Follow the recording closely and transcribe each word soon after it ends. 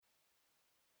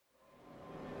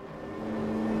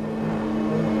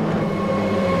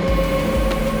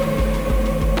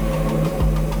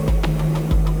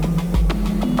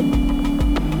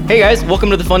Hey guys, welcome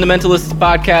to the Fundamentalists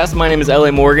Podcast. My name is L.A.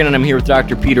 Morgan and I'm here with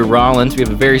Dr. Peter Rollins. We have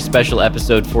a very special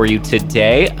episode for you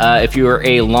today. If you are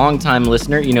a longtime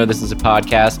listener, you know this is a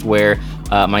podcast where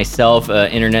myself,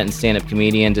 internet and stand-up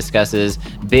comedian, discusses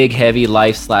big, heavy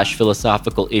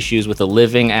life/philosophical issues with a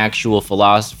living, actual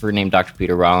philosopher named Dr.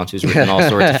 Peter Rollins, who's written all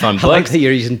sorts of fun books. I like that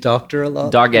you're using doctor a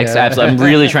lot. Absolutely. I'm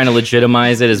really trying to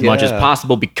legitimize it as much as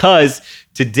possible because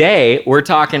today we're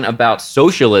talking about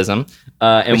socialism.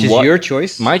 Which is your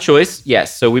choice? My choice,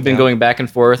 yes. So we've been going back and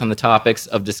forth on the topics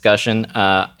of discussion,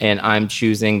 and I'm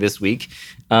choosing this week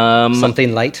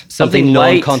something light, something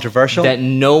non-controversial. That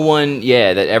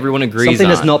that everyone agrees on. Something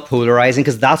that's not polarizing,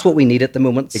 because that's what we need at the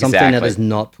moment. Exactly. Something that is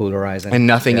not polarizing. And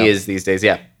nothing is these days,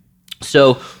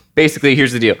 So basically,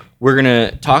 here's the deal. We're going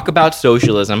to talk about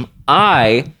socialism.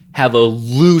 I have the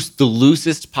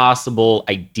loosest possible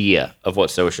idea of what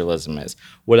socialism is.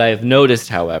 What I have noticed,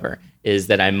 however, is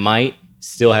that I might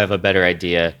still have a better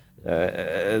idea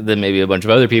than maybe a bunch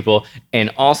of other people. And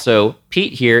also,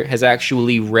 Pete here has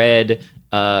actually read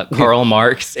Karl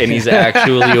Marx, and he's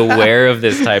actually aware of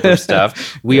this type of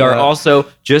stuff. We are also,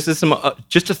 just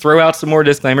to throw out some more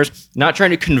disclaimers, not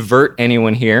trying to convert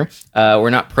anyone here. We're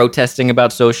not protesting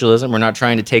about socialism. We're not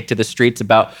trying to take to the streets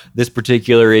about this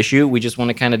particular issue. We just want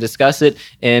to kind of discuss it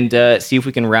and see if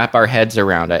we can wrap our heads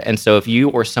around it. And so if you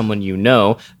or someone you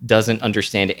know doesn't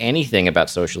understand anything about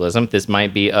socialism, this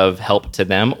might be of help to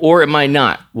them, or it might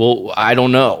not. Well, I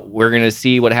don't know. We're going to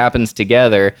see what happens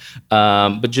together.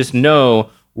 But just know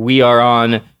we are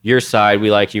on your side. We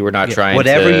like you. We're not trying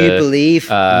whatever to... you believe,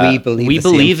 we believe we the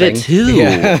believe same it thing. too.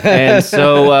 And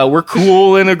so we're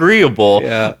cool and agreeable.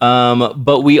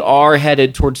 But we are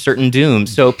headed towards certain doom.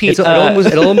 So Pete... it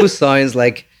almost sounds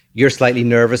like you're slightly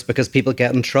nervous because people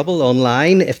get in trouble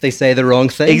online if they say the wrong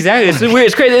thing. Exactly. It's weird.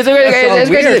 It's crazy.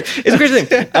 It's crazy.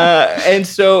 And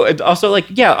so also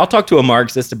I'll talk to a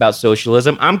Marxist about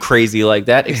socialism. I'm crazy like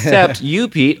that, except you,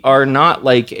 Pete, are not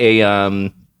like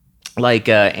a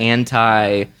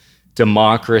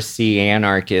anti-democracy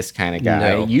anarchist kind of guy.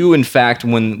 No. You, in fact,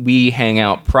 when we hang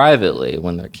out privately,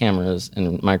 when the cameras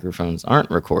and microphones aren't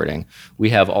recording, we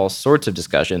have all sorts of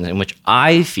discussions in which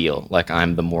I feel like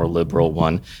I'm the more liberal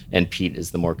one and Pete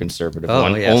is the more conservative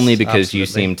one, yes, only because absolutely. you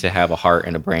seem to have a heart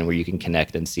and a brain where you can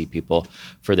connect and see people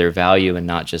for their value and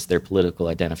not just their political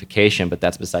identification. But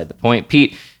that's beside the point.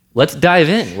 Pete, let's dive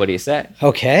in. What do you say?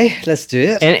 Okay, let's do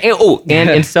it. And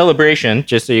in celebration,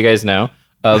 just so you guys know,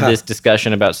 of this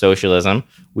discussion about socialism,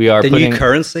 we are putting new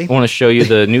currency. I want to show you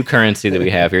the new currency that we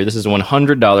have here. This is a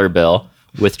 $100 bill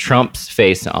with Trump's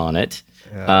face on it,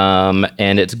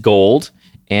 and it's gold.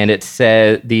 And it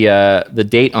said the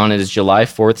date on it is July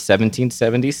 4th,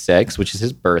 1776, which is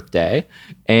his birthday,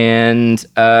 and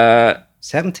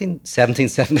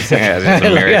 1776.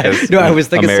 Yeah, no, I was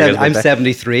thinking I'm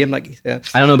 73. I'm like,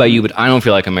 I don't know about you, but I don't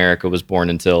feel like America was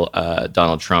born until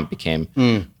Donald Trump became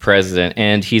president,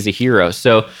 and he's a hero.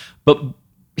 So, but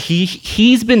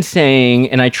he's been saying,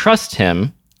 and I trust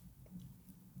him.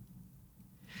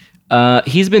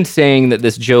 He's been saying that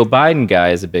this Joe Biden guy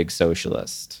is a big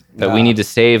socialist, that we need to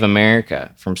save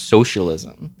America from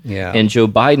socialism. Yeah. And Joe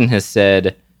Biden has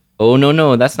said, "Oh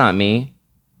no, that's not me."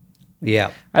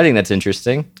 Yeah. I think that's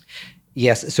interesting.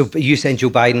 Yes. So you saying Joe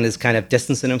Biden is kind of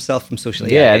distancing himself from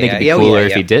socialism? Yeah, I think it'd be cooler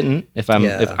if he didn't. I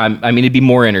mean, it'd be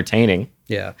more entertaining.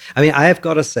 Yeah. I mean, I have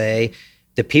got to say,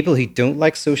 the people who don't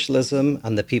like socialism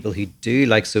and the people who do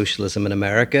like socialism in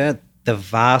America, the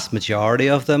vast majority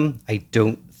of them, I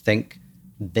don't think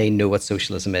they know what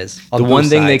socialism is. The one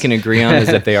thing they can agree on is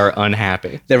that they are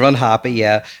unhappy. They're unhappy,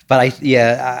 yeah. But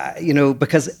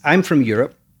because I'm from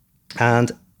Europe,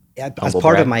 and as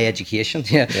part of my education,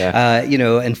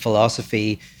 in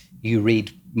philosophy, you read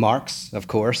Marx, of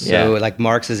course. So like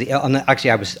Marx is, and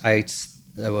actually I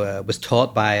was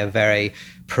taught by a very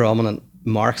prominent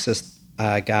Marxist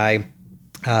guy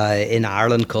in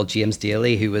Ireland called James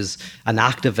Daly, who was an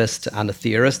activist and a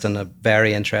theorist and a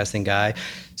very interesting guy.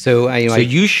 So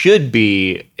you should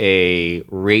be a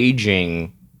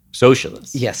raging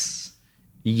socialist. Yes.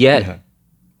 Yet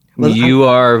you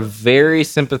are very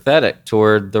sympathetic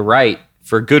toward the right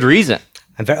for good reason.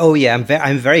 I'm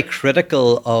very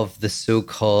critical of the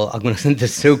so-called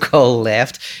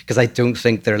left, because I don't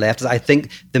think they're leftists. I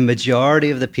think the majority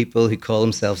of the people who call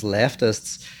themselves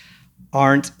leftists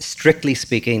aren't, strictly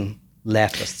speaking,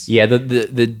 leftists. Yeah,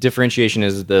 the differentiation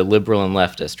is the liberal and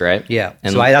leftist, right? Yeah.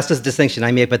 And so that's the distinction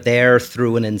I make, but they're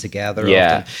thrown in together.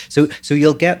 Yeah. Often. So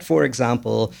you'll get, for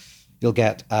example,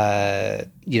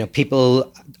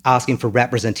 people asking for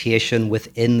representation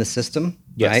within the system,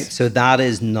 right? So that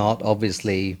is not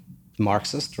obviously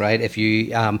Marxist, right? If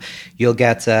you you'll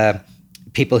get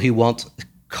people who want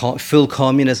full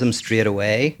communism straight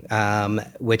away,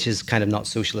 which is kind of not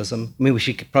socialism. I mean, we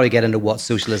should probably get into what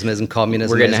socialism is and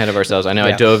communism. We're getting ahead of ourselves. I know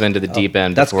I dove into the deep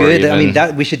end. That's good. I mean,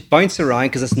 that we should bounce around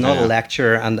because it's not a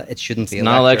lecture, and it shouldn't be. It's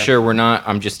not a lecture. We're not.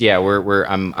 I'm just. Yeah.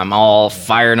 I'm all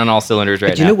firing on all cylinders right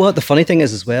now. Do you know what the funny thing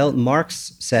is as well?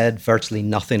 Marx said virtually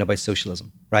nothing about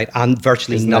socialism, right, and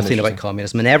virtually nothing about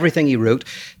communism. And everything he wrote,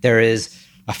 there is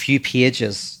a few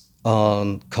pages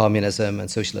on communism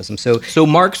and socialism. So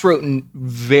Marx wrote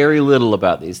very little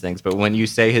about these things, but when you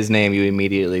say his name, you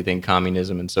immediately think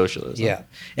communism and socialism. Yeah.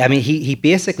 I mean, he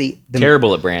basically...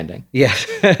 Terrible at branding. Yeah.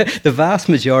 The vast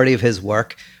majority of his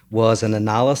work was an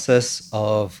analysis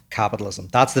of capitalism.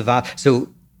 So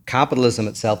capitalism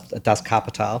itself, that's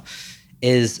capital,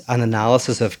 is an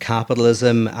analysis of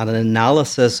capitalism and an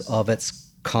analysis of its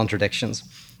contradictions.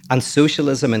 And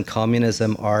socialism and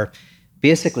communism are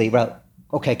basically, well,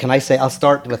 okay, can I say, I'll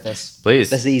start with this. Please.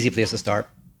 This is an easy place to start.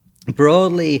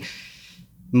 Broadly,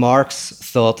 Marx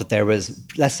thought that there was,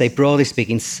 let's say, broadly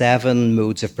speaking, 7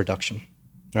 modes of production,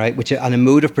 right? And a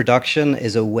mode of production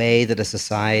is a way that a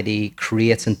society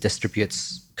creates and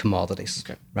distributes commodities,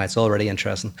 right? It's already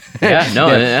interesting. Yeah, no,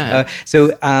 yeah.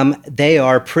 So they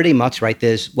are pretty much, right,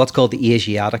 there's what's called the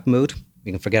Asiatic mode.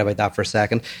 We can forget about that for a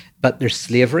second. But there's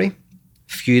slavery,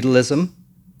 feudalism,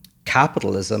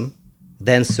 capitalism,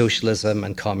 then socialism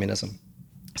and communism.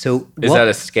 So is that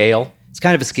a scale? It's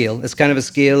kind of a scale. It's kind of a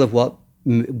scale of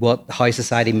how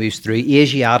society moves through.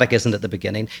 Asiatic isn't at the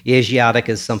beginning. Asiatic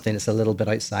is something that's a little bit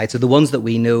outside. So the ones that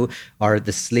we know are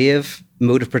the slave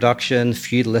mode of production,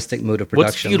 feudalistic mode of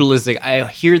production. What's feudalistic? I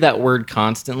hear that word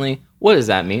constantly. What does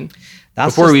that mean?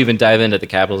 Before we even dive into the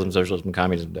capitalism, socialism,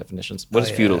 communism definitions, what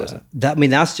is feudalism?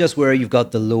 That's just where you've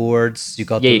got the lords, you've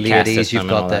got the ladies, you've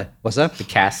got the... What's that? The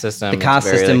caste system. The caste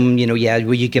system,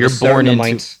 where you give a certain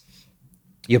amount...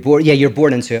 You're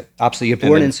born into it. Absolutely. You're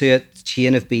born into it,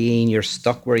 chain of being, you're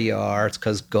stuck where you are. It's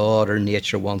because God or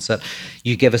nature wants it.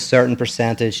 You give a certain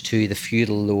percentage to the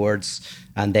feudal lords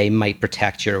and they might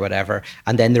protect you or whatever.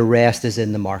 And then the rest is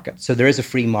in the market. So there is a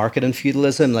free market in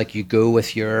feudalism. Like you go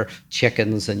with your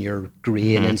chickens and your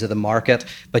grain into the market,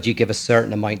 but you give a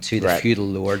certain amount to the feudal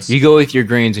lords. You go with your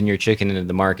grains and your chicken into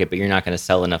the market, but you're not going to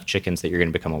sell enough chickens that you're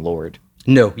going to become a lord.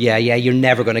 No, you're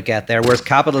never going to get there. Whereas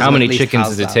capitalism, how many chickens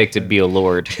does it take to be a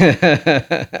lord?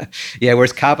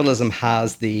 Whereas capitalism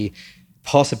has the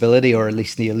possibility, or at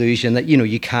least the illusion, that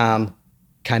you can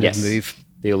kind of move.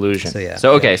 The illusion.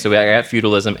 So we got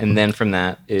feudalism, and then from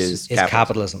that is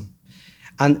capitalism.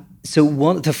 And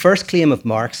so the first claim of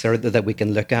Marx that we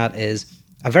can look at is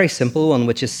a very simple one,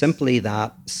 which is simply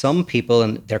that some people,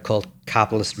 and they're called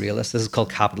capitalist realists, this is called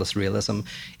capitalist realism,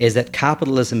 is that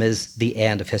capitalism is the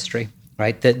end of history.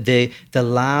 Right, the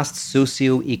last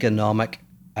socio-economic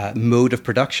mode of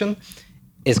production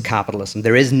is capitalism.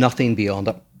 There is nothing beyond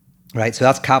it, right? So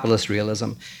that's capitalist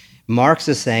realism. Marx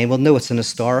is saying, well, no, it's an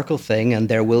historical thing, and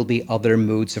there will be other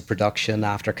modes of production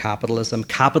after capitalism.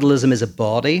 Capitalism is a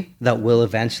body that will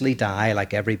eventually die,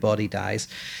 like every body dies,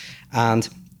 and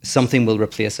something will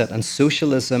replace it. And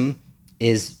socialism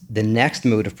is the next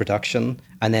mode of production,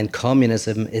 and then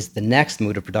communism is the next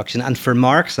mode of production. And for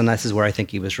Marx, and this is where I think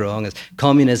he was wrong, is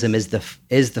communism is the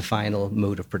final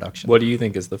mode of production. What do you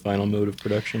think is the final mode of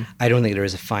production? I don't think there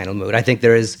is a final mode. I think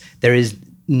there is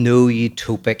no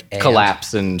utopic end.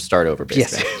 Collapse and start over,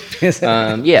 basically.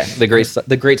 Yes.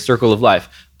 The great circle of life.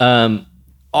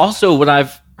 Also, what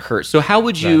I've heard. So, how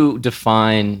would you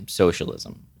define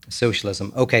socialism?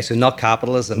 Socialism. Okay, so not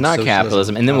capitalism. Not socialism.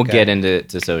 Capitalism. And then we'll get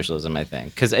into socialism, I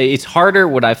think. Because it's harder,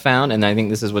 what I found, and I think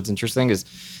this is what's interesting, is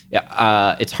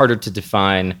it's harder to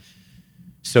define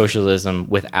socialism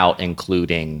without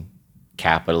including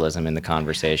capitalism in the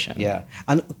conversation. Yeah.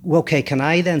 And okay, can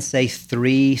I then say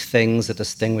 3 things that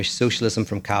distinguish socialism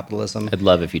from capitalism? I'd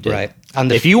love if you did. Right.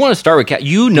 And if you want to start with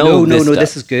No,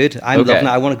 this is good. I'm loving it.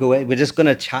 I want to go. We're just going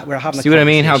to chat. We're having. See what I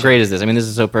mean? How great is this? I mean, this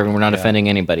is so perfect. We're not offending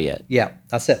anybody yet. Yeah,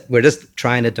 that's it. We're just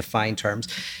trying to define terms.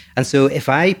 And so, if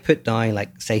I put down,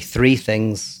 like, say, 3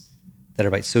 things that are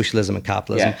about socialism and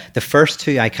capitalism, the first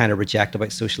 2 I kind of reject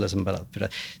about socialism, but I'll put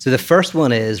it. So the first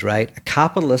one is, right, a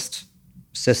capitalist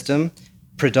system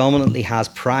predominantly has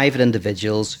private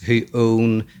individuals who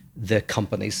own the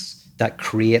companies that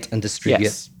create and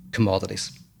distribute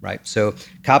commodities, right? So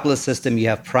capitalist system, you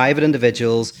have private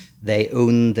individuals, they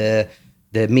own the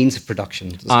means of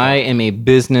production. I am a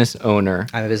business owner.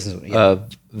 I'm a business owner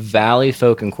of Valley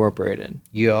Folk Incorporated.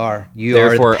 You are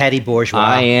the petty bourgeois.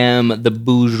 I am the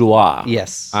bourgeois.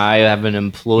 Yes. I have an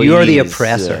employee. You are the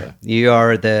oppressor. You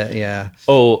are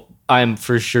Oh, I'm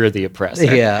for sure the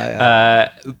oppressor.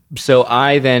 Yeah. So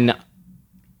I then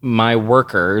my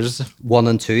workers, 1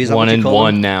 and 2, is that 1 what you and call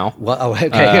 1 them? now. Well, oh,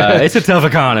 okay. It's a tough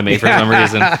economy for some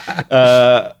reason.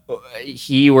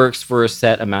 He works for a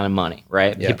set amount of money,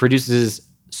 right? Yeah. He produces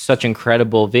such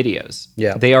incredible videos.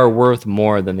 Yeah. They are worth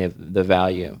more than the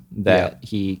value that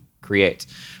he creates.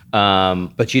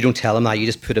 But you don't tell him that. You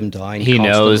just put him down. He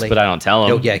knows, but I don't tell him.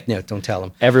 No, yeah, no, don't tell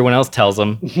him. Everyone else tells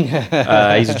him.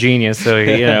 He's a genius, so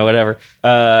whatever.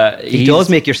 He does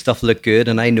make your stuff look good,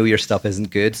 and I know your stuff isn't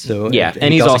good. So yeah,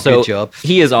 and he's also a good job.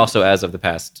 He is also, as of the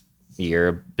past year,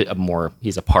 a bit more.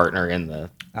 He's a partner in the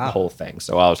whole thing.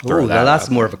 So I'll throw that. Well, that's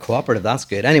out. more of a cooperative. That's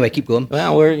good. Anyway, keep going.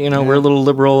 Well, we're little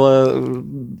liberal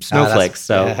snowflakes.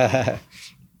 So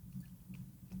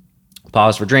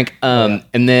pause for drink. And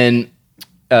then.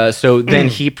 So then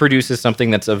he produces something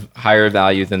that's of higher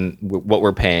value than what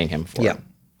we're paying him for. Yeah.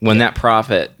 When that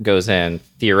profit goes in,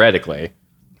 theoretically,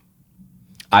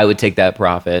 I would take that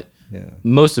profit. Yeah.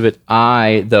 Most of it,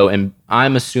 I'm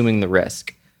assuming the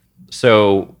risk.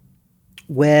 So,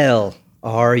 well,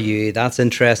 are you? That's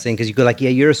interesting because you go like, yeah,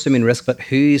 you're assuming risk, but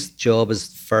whose job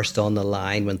is first on the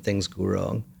line when things go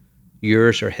wrong?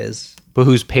 Yours or his? But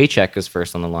whose paycheck is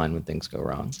first on the line when things go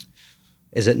wrong?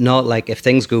 Is it not like if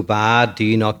things go bad, do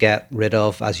you not get rid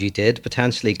of, as you did,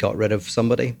 potentially got rid of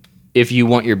somebody? If you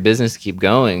want your business to keep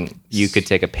going, you could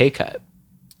take a pay cut.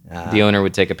 The owner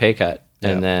would take a pay cut.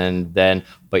 And then,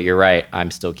 but you're right, I'm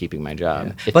still keeping my job.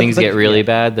 Yeah. If things get really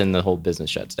bad, then the whole business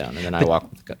shuts down, and then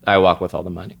I walk with all the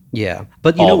money. Yeah,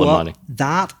 but you know what?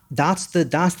 That's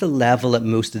the level that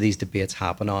most of these debates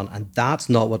happen on, and that's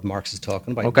not what Marx is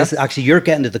talking about. Okay. Actually, you're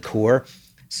getting to the core.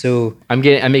 So I'm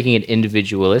making it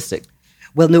individualistic.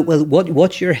 Well, no. Well,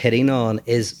 what you're hitting on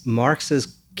is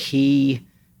Marx's key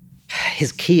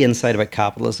insight about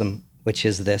capitalism, which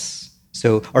is this.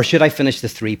 So, or should I finish the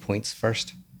 3 points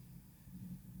first?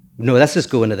 No, let's just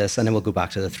go into this, and then we'll go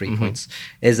back to the 3 points.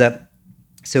 Is that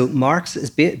so? Marx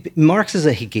is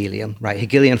a Hegelian, right?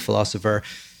 Hegelian philosopher.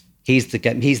 He's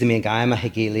the main guy. I'm a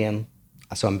Hegelian,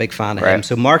 so I'm a big fan of him.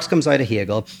 So Marx comes out of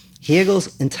Hegel.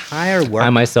 Hegel's entire work. I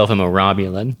myself am a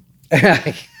Romulan.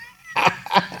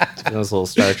 That was a little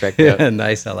Star Trek joke. Yeah,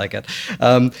 nice, I like it.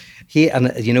 And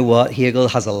you know what? Hegel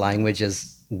has a language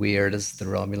as weird as the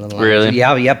Romulan language. Really?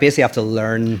 Yeah. Basically, have to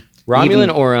learn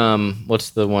Romulan or what's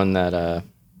the one that?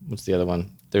 What's the other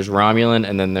one? There's Romulan,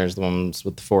 and then there's the ones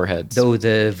with the foreheads. Oh,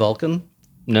 the Vulcan?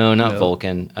 No, not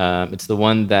Vulcan. It's the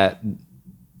one that.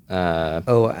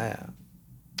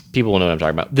 People will know what I'm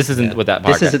talking about. This isn't what that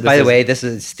podcast. This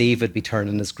is Steve would be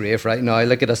turning his grave right now.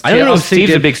 Look at us. I don't know if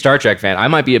Steve's a big Star Trek fan. I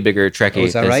might be a bigger Trekkie.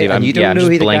 Is that right? Steve. And you don't know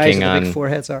who the guys with the on big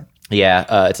foreheads are?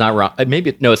 Yeah, it's not wrong.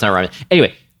 It's not wrong.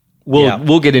 Anyway,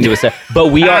 we'll get into it.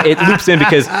 But it loops in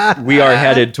because we are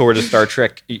headed toward a Star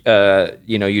Trek,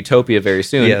 utopia very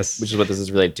soon. Yes, which is what this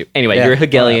is related to. Anyway, you're a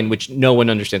Hegelian, which no one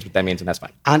understands what that means, and that's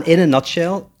fine. And in a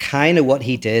nutshell, kind of what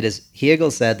he did is Hegel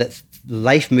said that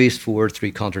life moves forward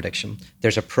through contradiction.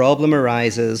 There's a problem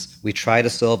arises. We try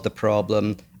to solve the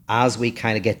problem. As we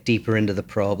kind of get deeper into the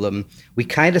problem, we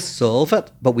kind of solve it,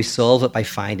 but we solve it by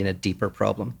finding a deeper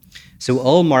problem. So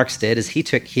all Marx did is he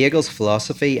took Hegel's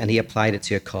philosophy and he applied it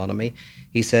to economy.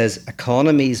 He says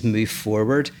economies move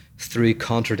forward through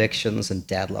contradictions and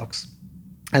deadlocks.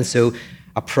 And so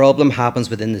a problem happens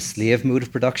within the slave mode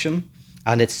of production,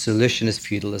 and its solution is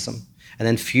feudalism. And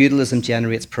then feudalism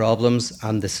generates problems,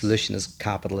 and the solution is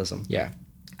capitalism. Yeah.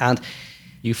 And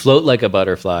you float like a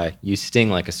butterfly, you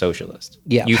sting like a socialist.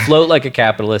 Yeah. You float like a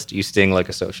capitalist, you sting like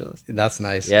a socialist. That's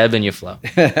nice. Yeah, then you flow.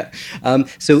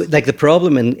 So like the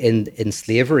problem in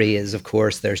slavery is, of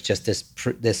course, there's just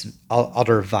this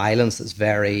utter violence that's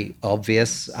very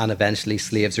obvious, and eventually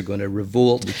slaves are going to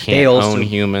revolt. You can't own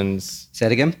humans. Say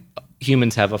it again?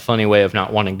 Humans have a funny way of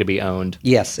not wanting to be owned.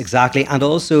 Yes, exactly. And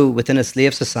also within a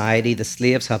slave society, the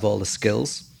slaves have all the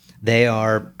skills. They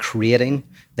are creating.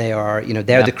 They are,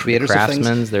 they're the creators of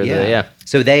things.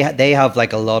 So they have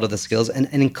like a lot of the skills, and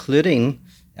including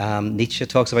Nietzsche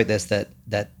talks about this that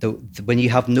when you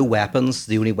have no weapons,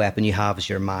 the only weapon you have is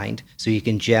your mind. So you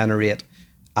can generate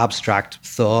abstract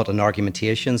thought and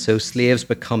argumentation. So slaves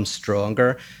become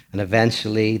stronger, and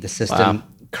eventually the system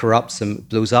corrupts and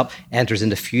blows up, enters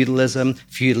into feudalism.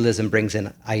 Feudalism brings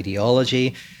in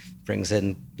ideology, brings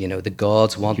in, the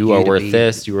gods want you to be... You are worth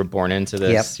this, you were born into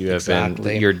this, Yep,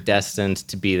 you're destined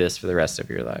to be this for the rest of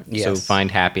your life. Yes. So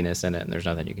find happiness in it, and there's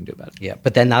nothing you can do about it. Yeah,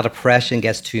 but then that oppression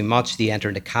gets too much, you enter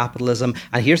into capitalism.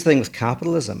 And here's the thing with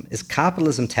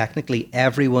capitalism, technically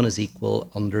everyone is equal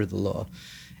under the law.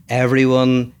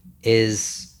 Everyone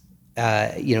is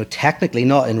technically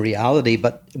not in reality,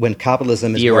 but when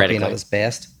capitalism is working at its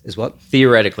best, is what?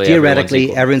 Theoretically,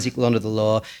 everyone's equal under the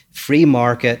law. Free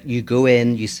market, you go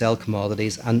in, you sell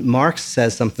commodities. And Marx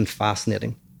says something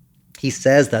fascinating. He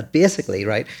says that basically,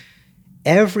 right,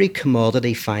 every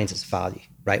commodity finds its value,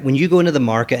 right? When you go into the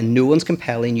market and no one's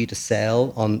compelling you to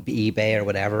sell on eBay or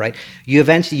whatever, right, you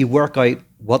eventually work out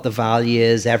what the value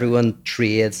is, everyone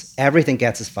trades, everything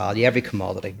gets its value, every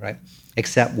commodity, right?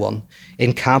 Except one.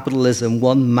 In capitalism,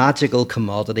 one magical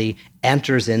commodity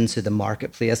enters into the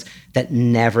marketplace that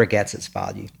never gets its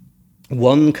value.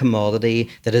 One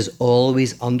commodity that is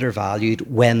always undervalued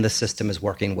when the system is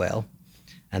working well.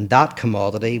 And that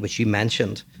commodity, which you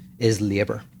mentioned, is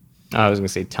labor. I was going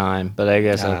to say time, but I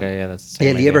guess, that's the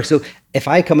same labor. idea. So if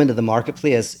I come into the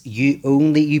marketplace,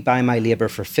 you buy my labor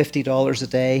for $50 a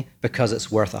day because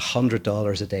it's worth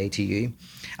 $100 a day to you.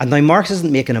 And now Marx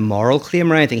isn't making a moral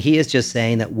claim or anything. He is just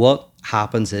saying that what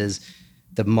happens is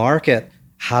the market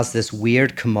has this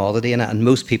weird commodity in it, and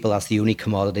most people, that's the only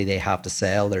commodity they have to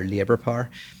sell, their labor power.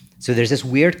 So there's this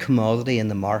weird commodity in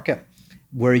the market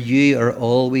where you are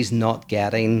always not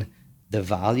getting the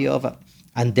value of it.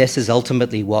 And this is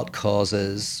ultimately what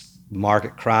causes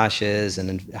market crashes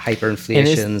and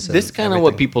hyperinflations. And is this kind of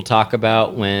what people talk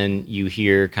about when you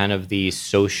hear kind of the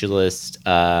socialist,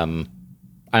 I don't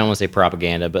want to say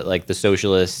propaganda, but like the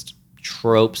socialist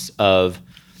tropes of,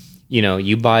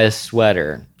 you buy a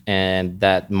sweater and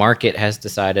that market has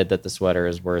decided that the sweater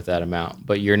is worth that amount,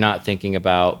 but you're not thinking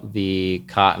about the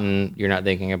cotton, you're not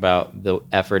thinking about the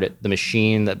effort at the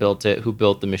machine that built it, who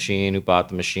built the machine, who bought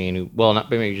the machine, not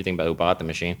maybe you think about who bought the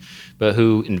machine, but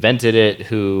who invented it,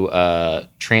 who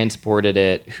transported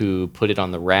it, who put it on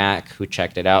the rack, who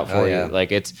checked it out for you.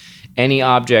 Like it's any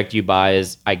object you buy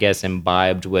is, I guess,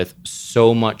 imbibed with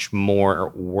so much more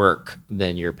work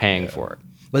than you're paying for it.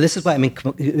 Well, this is what I mean.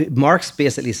 Marx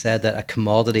basically said that a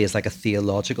commodity is like a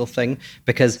theological thing,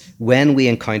 because when we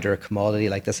encounter a commodity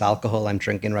like this alcohol I'm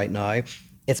drinking right now,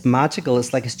 it's magical.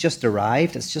 It's like it's just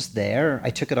arrived. It's just there.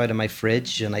 I took it out of my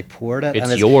fridge and I poured it.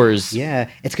 It's yours. Yeah.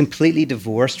 It's completely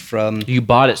divorced from... You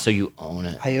bought it, so you own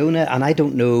it. I own it, and I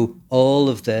don't know all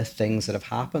of the things that have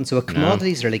happened. So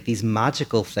commodities are like these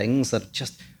magical things that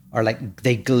just are like,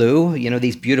 they glow,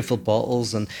 these beautiful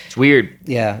bottles. And it's weird.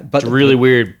 Yeah. But it's really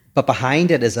weird. But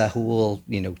behind it is a whole,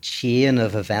 chain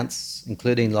of events,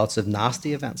 including lots of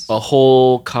nasty events. A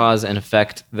whole cause and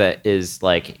effect that is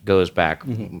like goes back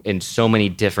in so many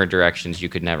different directions you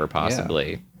could never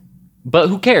possibly. Yeah. But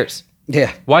who cares?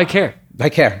 Yeah. Why care? I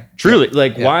care. Truly,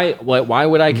 why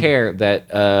would I care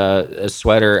that a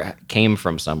sweater came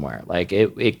from somewhere? Like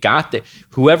it got there.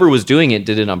 Whoever was doing it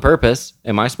did it on purpose.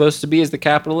 Am I supposed to be, as the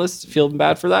capitalist, feeling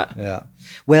bad for that? Yeah.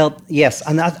 Well, yes,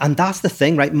 and that's the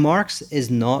thing, right? Marx is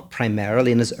not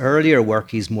primarily, in his earlier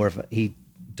work, he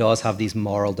does have these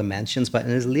moral dimensions, but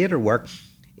in his later work,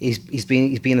 he's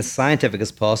being as scientific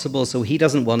as possible. So he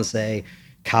doesn't want to say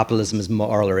capitalism is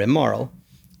moral or immoral.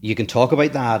 You can talk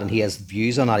about that, and he has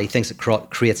views on that. He thinks it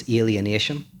creates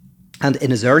alienation. And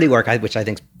in his early work, which I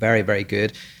think is very, very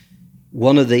good,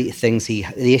 one of the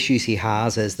issues he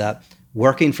has is that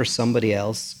working for somebody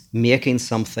else, making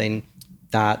something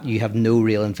that you have no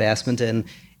real investment in,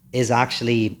 is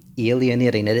actually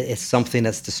alienating. It's something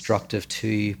that's destructive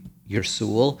to your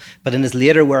soul. But in his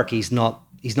later work, he's not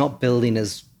building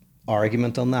his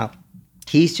argument on that.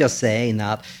 He's just saying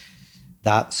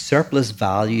that surplus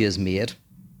value is made,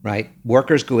 right?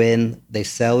 Workers go in, they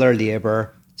sell their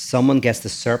labor, someone gets the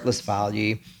surplus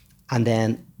value, and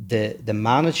then the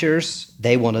managers,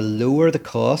 they want to lower the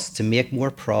cost to make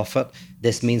more profit.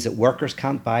 This means that workers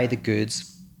can't buy the goods.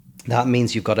 That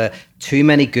means you've got too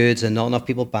many goods and not enough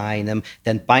people buying them.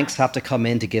 Then banks have to come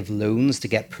in to give loans to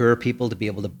get poor people to be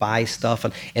able to buy stuff.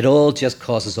 And it all just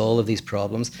causes all of these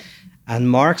problems. And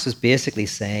Marx is basically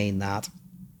saying that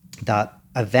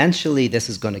eventually this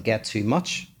is going to get too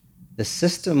much. The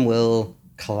system will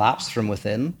collapse from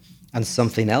within and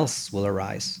something else will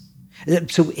arise.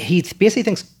 So he basically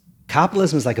thinks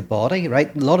capitalism is like a body,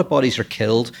 right? A lot of bodies are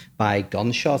killed by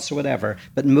gunshots or whatever,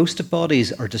 but most of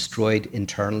bodies are destroyed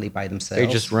internally by themselves.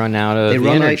 They just run out of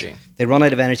energy. They run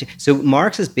out of energy. So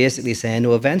Marx is basically saying,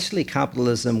 no, eventually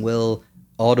capitalism will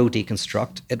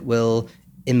auto-deconstruct. It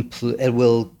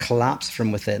will collapse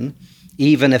from within,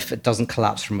 even if it doesn't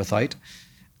collapse from without.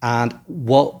 And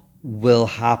what will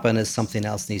happen is something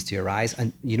else needs to arise.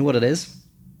 And you know what it is?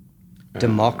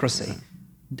 Democracy.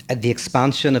 The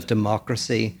expansion of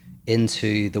democracy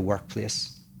into the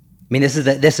workplace. I mean,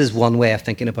 this is one way of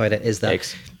thinking about it, is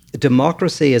that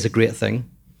democracy is a great thing,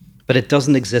 but it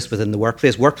doesn't exist within the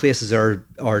workplace. Workplaces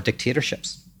are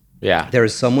dictatorships. Yeah. There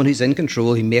is someone who's in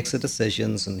control, who makes the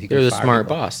decisions, and who They're can the fire smart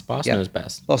people. boss. Boss knows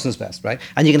best. Boss knows best, right?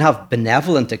 And you can have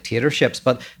benevolent dictatorships,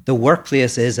 but the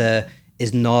workplace is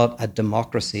not a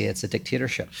democracy, it's a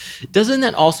dictatorship. Doesn't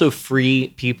that also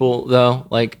free people, though?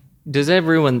 Like, does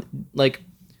everyone, like...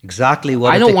 Exactly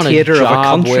what I a don't want a dictator of a job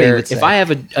country where, would say. if I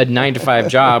have a 9-to-5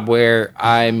 job where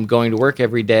I'm going to work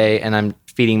every day and I'm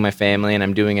feeding my family and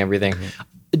I'm doing everything,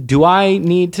 do I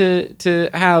need to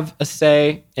have a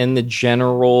say in the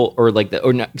general, or like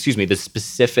the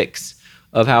specifics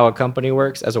of how a company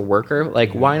works as a worker?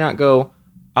 Like, why not go,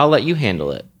 I'll let you handle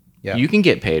it. Yeah. You can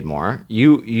get paid more.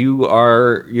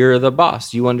 You're the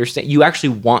boss. You understand. You actually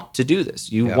want to do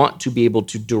this. You want to be able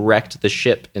to direct the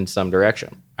ship in some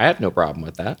direction. I have no problem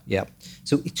with that. Yeah.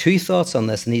 So 2 thoughts on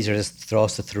this, and these are just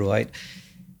thoughts to throw out.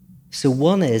 So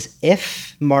one is,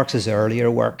 if Marx's earlier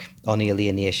work on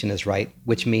alienation is right,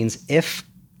 which means if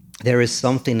there is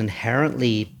something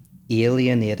inherently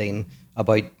alienating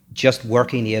about just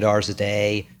working 8 hours a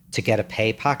day to get a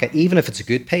pay packet, even if it's a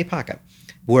good pay packet,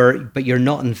 but you're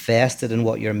not invested in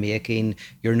what you're making,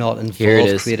 you're not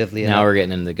involved creatively. Now we're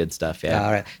getting into the good stuff. Yeah.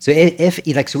 All right. So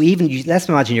let's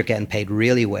imagine you're getting paid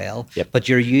really well, but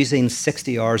you're using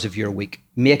 60 hours of your week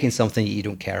making something that you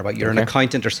don't care about. You're an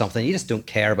accountant or something. You just don't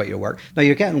care about your work. Now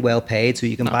you're getting well paid, so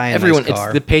you can buy a nice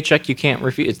car. It's the paycheck you can't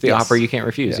refuse. It's the offer you can't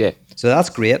refuse. Yeah. So that's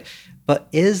great. But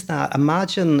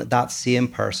imagine that same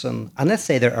person, and let's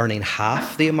say they're earning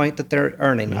half the amount that they're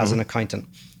earning as an accountant,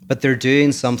 but they're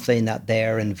doing something that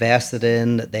they're invested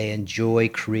in, that they enjoy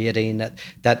creating,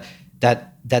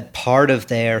 that part of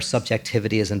their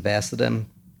subjectivity is invested in.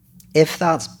 If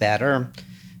that's better,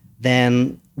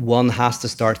 then one has to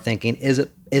start thinking, is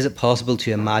it possible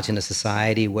to imagine a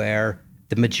society where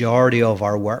the majority of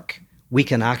our work, we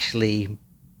can actually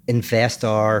invest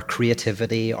our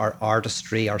creativity, our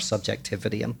artistry, our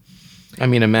subjectivity in? I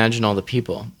mean, imagine all the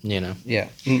people, Yeah.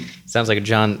 Sounds like you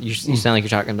sound like you're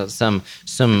talking about some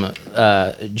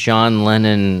John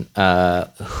Lennon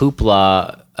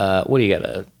hoopla. What do you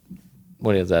got?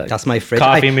 What is that? That's my fridge.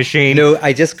 Coffee machine. No,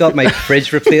 I just got my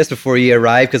fridge replaced before you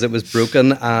arrived because it was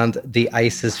broken and the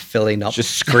ice is filling up.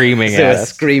 Just screaming at us.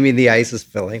 Screaming, the ice is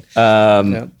filling.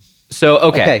 So,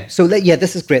 okay. So,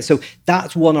 this is great. So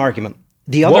that's one argument.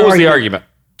 What was the argument?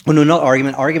 Oh, no, not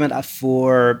argument. Argument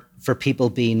for people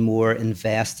being more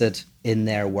invested in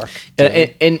their work.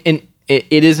 And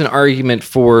it is an argument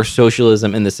for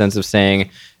socialism in the sense of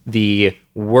saying the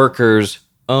workers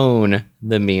own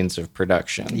the means of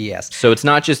production. Yes. So it's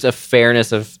not just a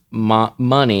fairness of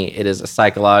money; it is a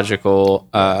psychological.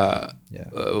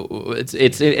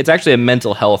 It's actually a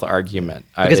mental health argument.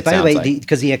 Because by the way,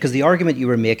 because the argument you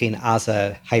were making as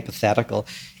a hypothetical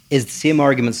is the same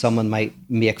argument someone might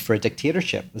make for a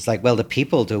dictatorship. It's like, well, the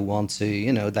people don't want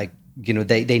to,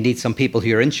 they need some people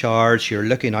who are in charge, who are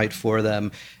looking out for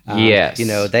them. Yes.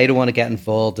 They don't want to get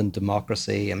involved in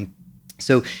democracy. And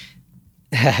so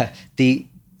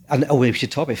we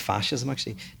should talk about fascism,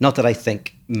 actually. Not that I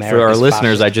think America's for our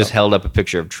listeners, fascist, I just held up a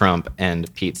picture of Trump,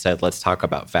 and Pete said, "Let's talk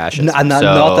about fascism." Not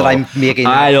that I'm making.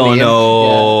 I don't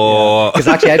know. Because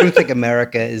actually, I don't think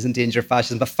America is in danger of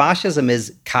fascism, but fascism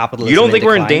is capitalism. You don't think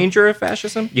we're in danger of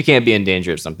fascism? You can't be in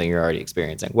danger of something you're already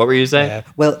experiencing. What were you saying?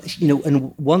 Well,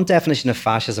 and one definition of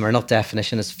fascism, or not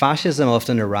definition, is fascism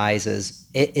often arises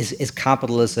is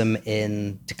capitalism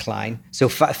in decline. So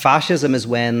fascism is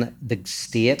when the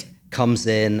state comes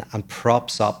in and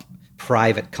props up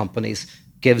private companies,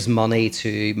 gives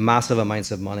massive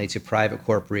amounts of money to private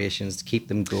corporations to keep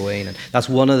them going. And that's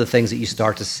one of the things that you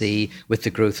start to see with the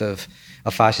growth of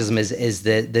fascism is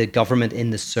the government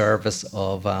in the service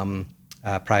of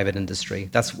private industry.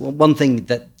 That's one thing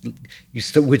that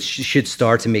which should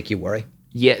start to make you worry.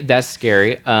 Yeah, that's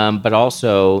scary. But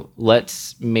also,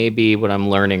 maybe what I'm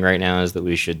learning right now is that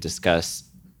we should discuss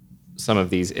some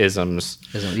of these isms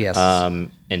yes.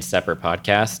 In separate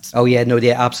podcasts. Oh, yeah, no,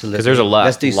 yeah, absolutely. Because there's a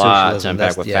lot to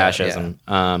unpack with fascism.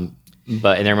 Yeah.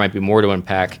 And there might be more to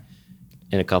unpack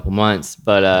in a couple months.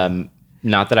 But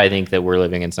not that I think that we're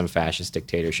living in some fascist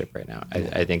dictatorship right now.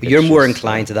 I think you're more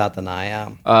inclined to that than I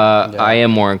am. I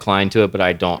am more inclined to it, but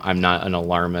I'm not an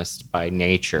alarmist by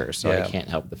nature, so I can't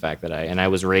help the fact that I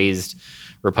was raised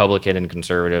Republican and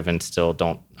conservative and still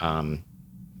don't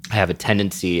have a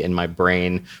tendency in my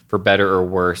brain, for better or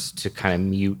worse, to kind of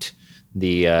mute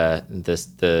the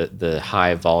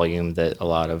high volume that a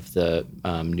lot of the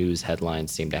news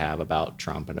headlines seem to have about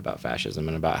Trump and about fascism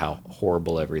and about how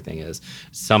horrible everything is.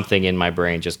 Something in my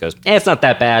brain just goes, it's not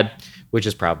that bad, which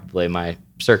is probably my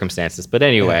circumstances. But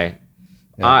anyway,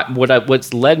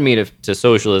 what's led me to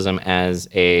socialism as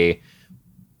a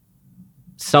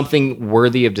something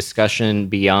worthy of discussion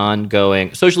beyond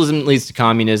going socialism leads to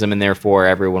communism and therefore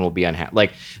everyone will be unhappy.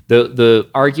 Like the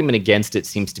argument against it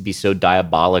seems to be so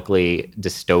diabolically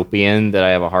dystopian that I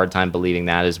have a hard time believing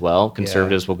that as well.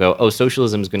 Conservatives will go, oh,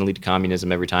 socialism is going to lead to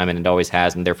communism every time, and it always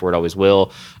has, and therefore it always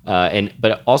will.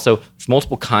 But also there's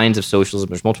multiple kinds of socialism.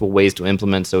 There's multiple ways to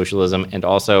implement socialism. And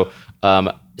also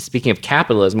speaking of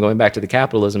capitalism, going back to the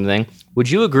capitalism thing, would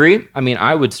you agree? I mean,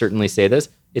 I would certainly say this.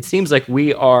 It seems like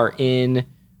we are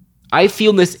I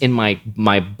feel this in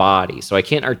my body, so I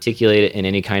can't articulate it in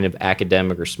any kind of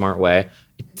academic or smart way.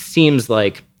 It seems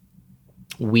like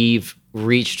we've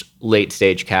reached late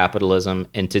stage capitalism,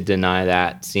 and to deny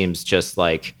that seems just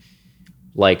like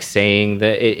saying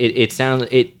that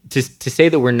to say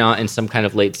that we're not in some kind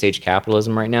of late stage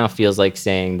capitalism right now feels like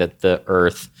saying that the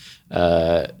Earth,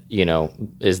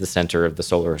 is the center of the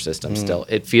solar system still.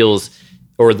 It feels,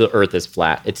 or the Earth is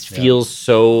flat. It feels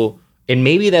so, and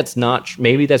maybe that's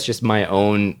just my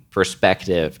own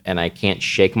perspective and I can't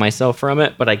shake myself from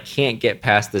it, but I can't get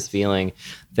past this feeling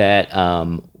that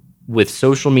with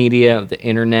social media, the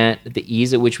internet, the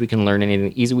ease at which we can learn anything,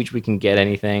 the ease at which we can get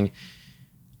anything.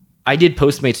 I did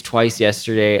Postmates twice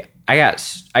yesterday. I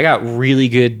got really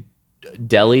good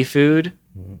deli food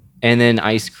and then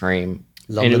ice cream.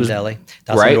 London Deli.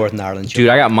 That's in Northern Ireland. Dude,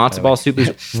 I got matzo ball soup.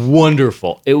 It was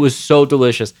wonderful. It was so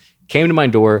delicious. Came to my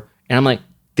door, and I'm like,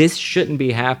 this shouldn't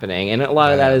be happening. And a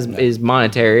lot of that is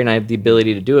monetary, and I have the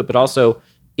ability to do it. But also,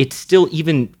 it's still,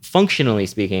 even functionally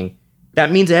speaking,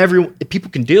 that means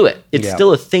people can do it. It's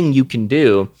still a thing you can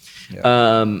do.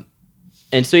 Yeah.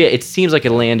 And so, it seems like a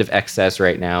land of excess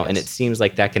right now, and it seems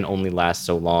like that can only last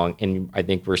so long. And I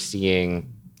think we're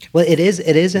seeing... Well, it is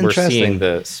interesting.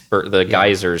 We're seeing the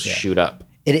geysers shoot up.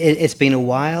 It's been a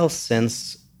while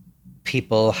since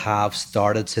people have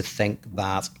started to think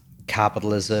that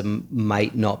capitalism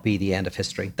might not be the end of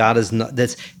history.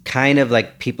 That's kind of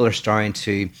like people are starting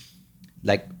to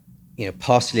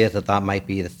postulate that might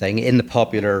be the thing in the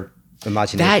popular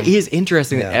imagination. That is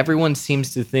interesting. That everyone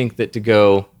seems to think that to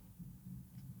go...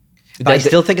 But I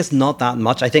still think it's not that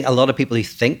much. I think a lot of people who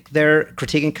think they're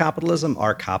critiquing capitalism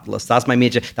are capitalists. That's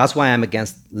that's why I'm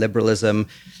against liberalism.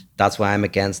 That's why I'm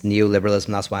against neoliberalism.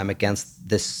 That's why I'm against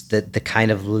the kind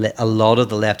of a lot of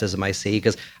the leftism I see,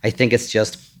 because I think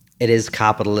it is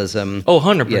capitalism. Oh,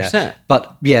 100%. Yeah.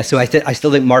 But so I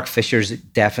still think Mark Fisher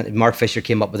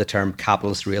came up with the term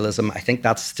capitalist realism. I think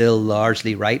that's still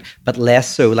largely right, but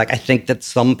less so. Like, I think that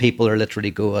some people are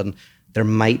literally going, there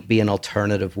might be an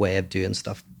alternative way of doing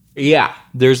stuff. Yeah,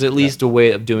 there's at least a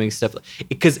way of doing stuff.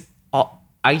 Because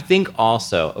I think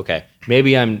also, okay,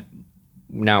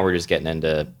 now we're just getting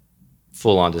into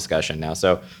full-on discussion now.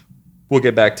 So we'll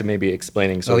get back to maybe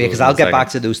explaining. Oh, yeah, because I'll get back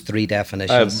to those three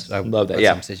definitions. I love that,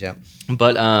 yeah.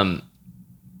 But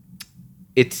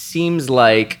it seems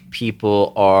like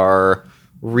people are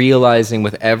realizing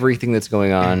with everything that's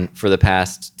going on for the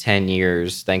past 10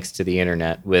 years, thanks to the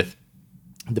internet, with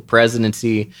the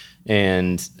presidency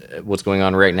and what's going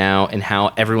on right now, and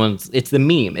how it's the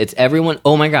meme. It's everyone,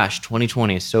 oh my gosh,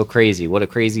 2020 is so crazy.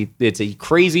 It's a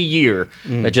crazy year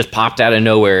that just popped out of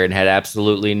nowhere and had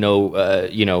absolutely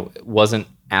no, wasn't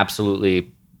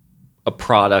absolutely a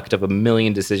product of a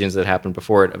million decisions that happened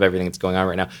before it, of everything that's going on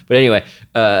right now. But anyway,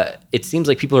 it seems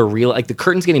like people are like the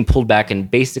curtain's getting pulled back in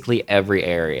basically every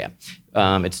area.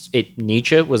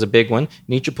 Nietzsche was a big one.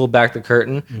 Nietzsche pulled back the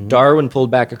curtain. Mm-hmm. Darwin pulled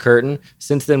back a curtain.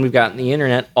 Since then, we've gotten the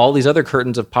internet. All these other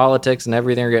curtains of politics and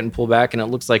everything are getting pulled back, and it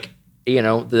looks like,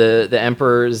 the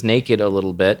emperor is naked a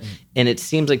little bit. Mm-hmm. And it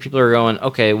seems like people are going,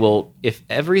 okay, well, if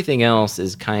everything else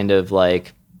is kind of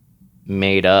like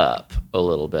made up a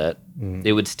little bit,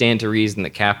 it would stand to reason that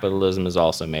capitalism is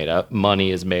also made up, money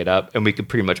is made up, and we could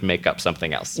pretty much make up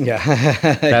something else. Yeah.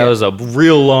 That was a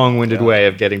real long-winded way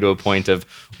of getting to a point of,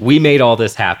 we made all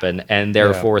this happen, and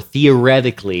therefore,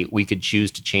 theoretically, we could choose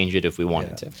to change it if we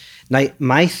wanted to. Now,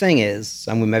 my thing is,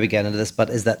 and we'll maybe get into this, but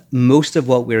is that most of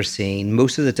what we're seeing,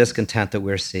 most of the discontent that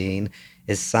we're seeing,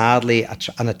 is sadly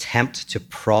an attempt to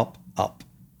prop up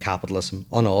capitalism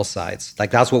on all sides.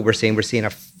 Like, that's what we're seeing. We're seeing a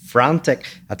frantic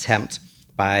attempt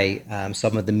by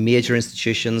some of the major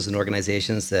institutions and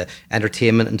organizations, the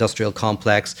entertainment industrial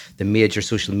complex, the major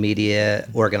social media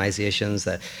organizations,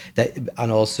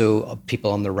 and also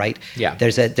people on the right. Yeah.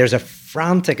 There's a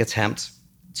frantic attempt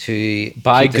to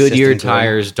buy Goodyear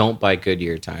tires, don't buy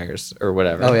Goodyear tires, or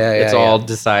whatever. Oh, yeah, it's all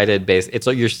decided based. It's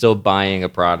like you're still buying a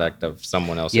product of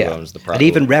someone else who owns the product. And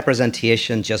even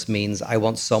representation just means I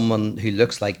want someone who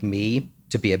looks like me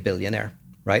to be a billionaire.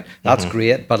 Right, that's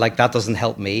great, but like that doesn't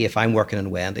help me if I'm working in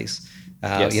Wendy's.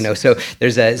 Yes. So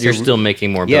there's you're still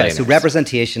making more billionaires. So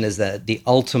representation is the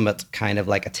ultimate kind of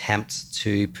like attempt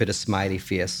to put a smiley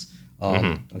face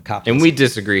on capitalism. And we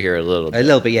disagree here a little bit. A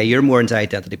little bit, yeah. You're more into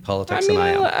identity politics than I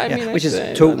am. Which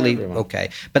is totally okay.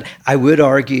 But I would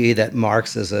argue that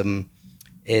Marxism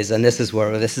is, and this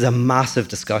is a massive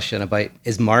discussion about,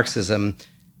 is Marxism,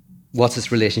 what's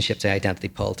its relationship to identity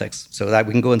politics? So that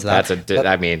we can go into that.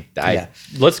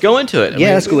 Let's go into it.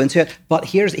 Let's go into it. But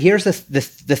here's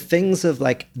the things of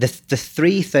like the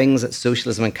three things that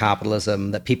socialism and capitalism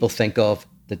that people think of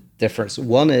the difference.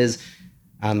 One is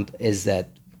that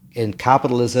in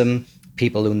capitalism,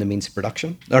 people own the means of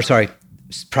production.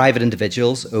 Private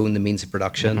individuals own the means of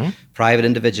production. Private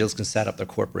individuals can set up their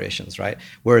corporations, right?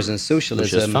 Whereas in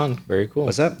socialism, which is fun, very cool.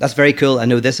 What's that? That's very cool. I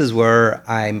know this is where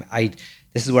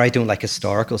this is where I don't like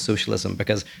historical socialism,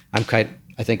 because I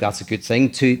think that's a good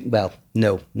thing too. Well,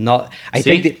 no, not. I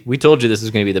think we told you this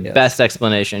is going to be the best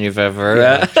explanation you've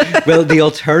ever. Well, the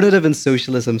alternative in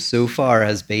socialism so far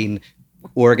has been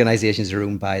organizations are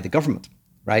owned by the government,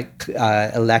 right?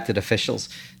 Elected officials.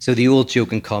 So the old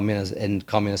joke in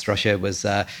communist Russia was,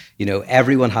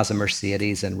 everyone has a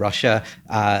Mercedes in Russia,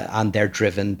 and they're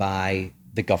driven by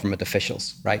the government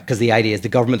officials, right? Because the idea is the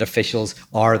government officials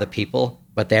are the people,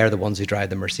 but they're the ones who drive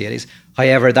the Mercedes.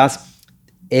 However, that's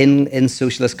in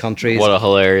socialist countries. What a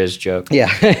hilarious joke.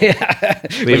 Yeah.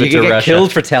 Well, you can get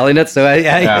killed for telling it, so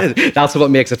that's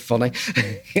what makes it funny.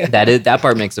 That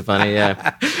part makes it funny,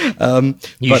 yeah.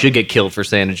 You should get killed for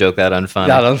saying a joke that unfunny.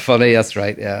 That unfunny, that's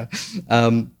right, yeah.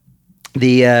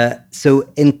 So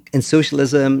in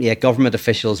socialism, government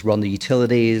officials run the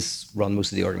utilities, run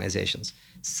most of the organizations.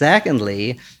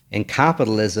 Secondly, in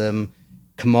capitalism,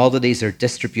 commodities are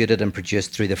distributed and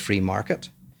produced through the free market.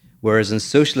 Whereas in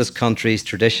socialist countries,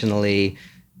 traditionally,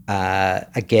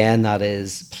 again, that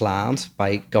is planned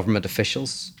by government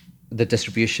officials, the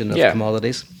distribution of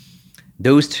commodities.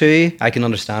 Those two, I can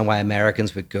understand why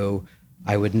Americans would go,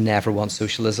 I would never want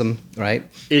socialism, right?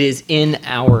 It is in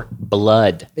our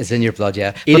blood. It's in your blood,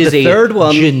 yeah. It is the third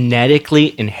one,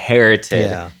 genetically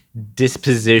inherited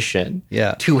disposition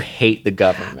to hate the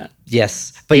government.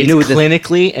 Yes. But it's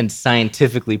clinically and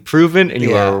scientifically proven, and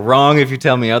you are wrong if you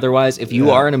tell me otherwise. If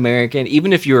you are an American,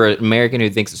 even if you're an American who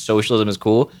thinks socialism is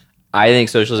cool, I think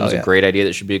socialism is a great idea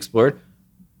that should be explored.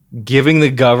 Giving the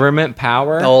government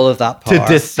power, all of that power, to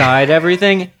decide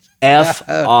everything, F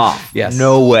off. Yes.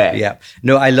 No way. Yeah.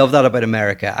 No, I love that about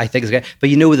America. I think it's great. But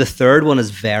the third one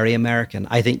is very American.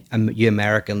 I think you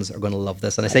Americans are going to love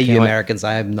this. And I say Americans,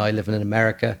 I am now living in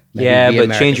America. But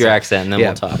Americans, change your accent and then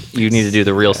we'll talk. You need to do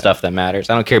the real stuff that matters.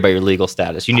 I don't care about your legal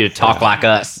status. You need to talk like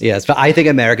us. Yes, but I think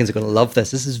Americans are going to love this.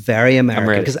 This is very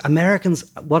American. Because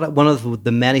Americans, one of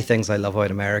the many things I love about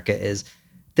America is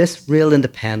this real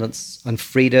independence and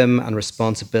freedom and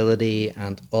responsibility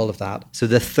and all of that. So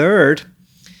the third,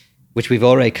 which we've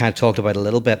already kind of talked about a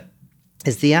little bit,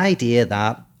 is the idea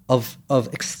that of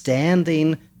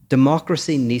extending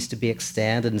democracy needs to be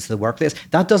extended into the workplace.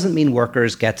 That doesn't mean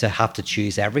workers get to have to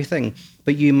choose everything,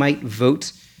 but you might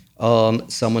vote on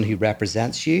someone who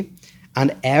represents you,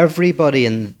 and everybody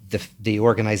in the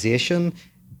organization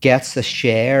gets a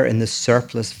share in the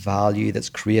surplus value that's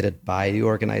created by the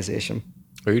organization.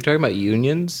 Are you talking about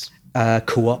unions?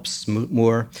 Co-ops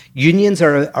more. Unions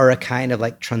are a kind of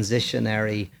like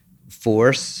transitionary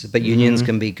force, but unions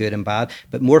can be good and bad,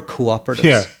 but more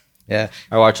cooperatives. Yeah.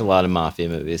 I watch a lot of mafia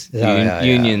movies.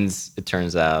 Unions, it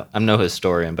turns out. I'm no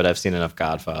historian, but I've seen enough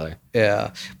Godfather.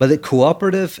 Yeah. But the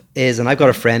cooperative is, and I've got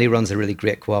a friend who runs a really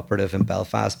great cooperative in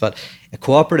Belfast, but a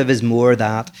cooperative is more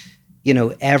that,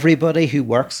 everybody who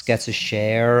works gets a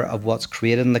share of what's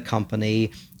created in the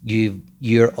company.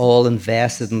 You're all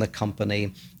invested in the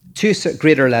company. To a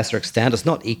greater or lesser extent, it's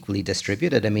not equally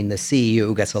distributed. I mean, the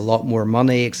CEO gets a lot more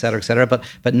money, et cetera,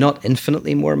 but not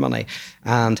infinitely more money.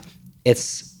 And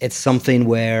it's something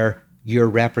where you're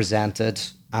represented,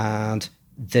 and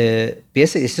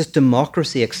basically it's just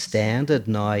democracy extended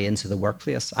now into the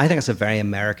workplace. I think it's a very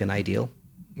American ideal.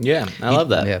 Yeah, I love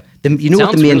that. Yeah.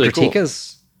 What the main critique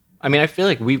is? I mean, I feel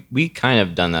like we kind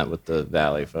of done that with the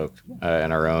Valley folk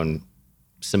in our own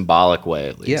symbolic way,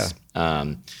 at least. Yeah.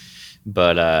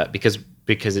 But because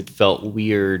it felt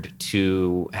weird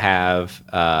to have,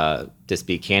 to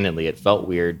speak candidly, it felt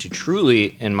weird to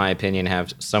truly, in my opinion,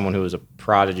 have someone who was a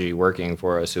prodigy working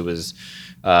for us who was,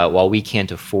 while we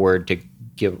can't afford to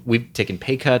give, we've taken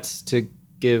pay cuts to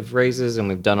give raises and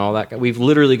we've done all that. We've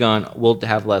literally gone, we'll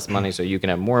have less money so you can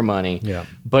have more money. Yeah.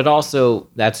 But also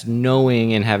that's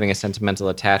knowing and having a sentimental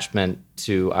attachment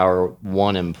to our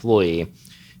one employee.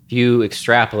 If you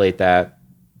extrapolate that,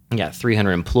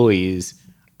 300 employees,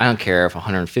 I don't care if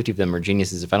 150 of them are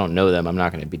geniuses. If I don't know them, I'm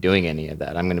not going to be doing any of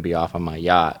that. I'm going to be off on my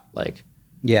yacht, like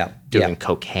doing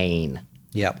cocaine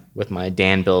with my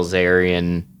Dan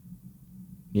Bilzerian,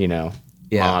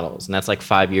 models. And that's like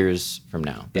 5 years from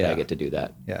now that I get to do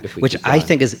that. Yeah. Which I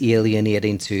think is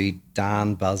alienating to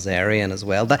Dan Bilzerian as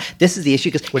well. This is the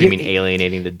issue. What do you mean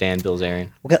alienating to Dan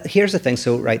Bilzerian? Well, here's the thing.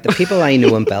 So, right, the people I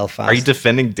know in Belfast. Are you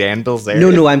defending Dan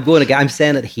Bilzerian? No, I'm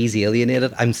saying that he's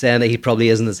alienated. I'm saying that he probably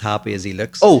isn't as happy as he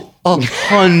looks. Oh,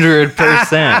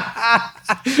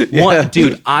 100%.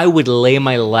 Dude, I would lay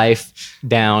my life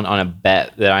down on a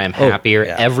bet that I am happier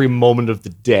every moment of the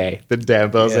day than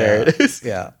Dan Bilzerian is.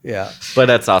 Yeah. But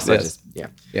that's also just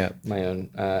my own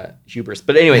hubris.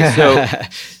 But anyway,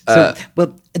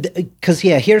 because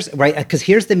here's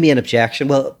the main objection.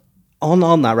 Well,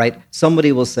 on that, right?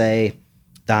 Somebody will say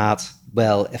that,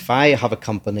 well, if I have a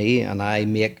company and I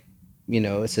make,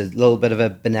 it's a little bit of a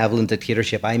benevolent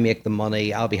dictatorship, I make the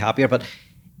money, I'll be happier. But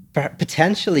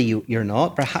potentially you're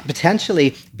not.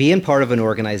 Potentially being part of an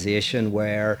organization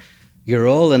where you're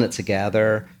all in it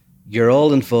together, you're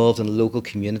all involved in the local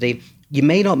community, you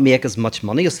may not make as much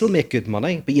money. You'll still make good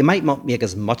money, but you might not make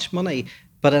as much money.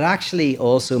 But it actually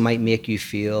also might make you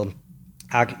feel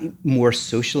more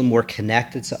social, more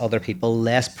connected to other people,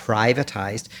 less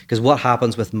privatized. Because what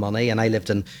happens with money, and I lived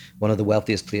in one of the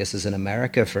wealthiest places in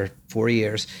America for 4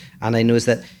 years, and I noticed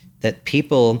that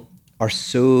people are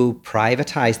so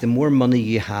privatized. The more money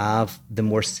you have, the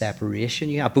more separation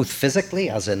you have, both physically,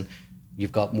 as in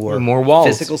you've got more walls,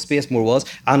 physical space, more walls,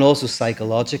 and also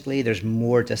psychologically, there's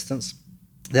more distance.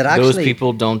 Those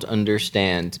people don't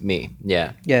understand me.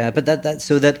 Yeah, but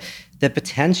that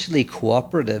potentially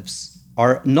cooperatives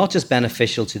are not just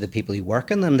beneficial to the people who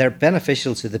work in them; they're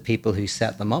beneficial to the people who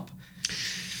set them up.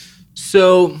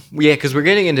 So, because we're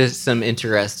getting into some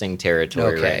interesting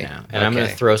territory right now. And I'm going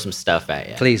to throw some stuff at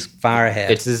you. Please, fire ahead.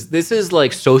 This is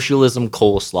like socialism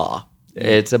coleslaw.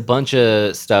 It's a bunch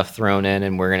of stuff thrown in,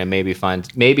 and we're going to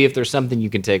maybe if there's something you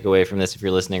can take away from this, if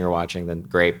you're listening or watching, then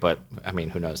great. But, I mean,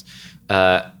 who knows?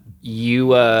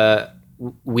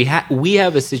 We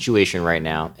have a situation right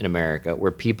now in America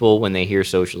where people, when they hear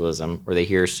socialism or they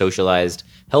hear socialized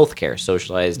healthcare,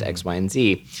 socialized X, Y, and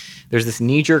Z, there's this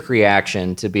knee-jerk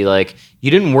reaction to be like,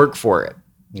 you didn't work for it,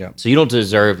 so you don't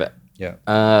deserve it. You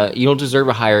don't deserve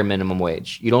a higher minimum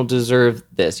wage. You don't deserve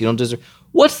this. You don't deserve.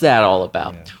 What's that all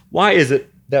about? Why is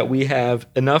it that we have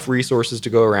enough resources to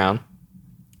go around?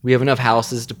 We have enough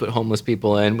houses to put homeless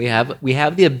people in. We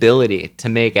have the ability to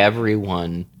make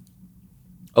everyone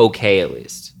okay, at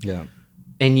least.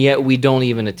 And yet we don't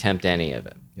even attempt any of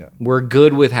it. We're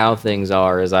good with how things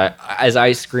are. As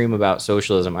I scream about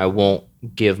socialism, I won't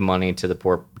give money to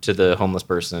the homeless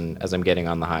person as I'm getting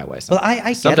on the highway.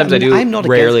 Sometimes I do. I'm not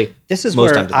rarely. Against, this is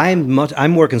where I'm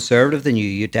more conservative than you.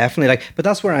 You definitely but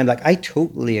that's where I'm like, I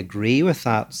totally agree with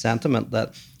that sentiment.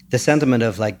 That the sentiment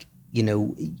of like,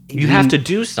 you have to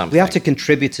do something. We have to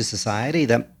contribute to society.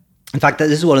 That, in fact,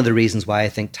 this is one of the reasons why I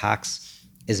think tax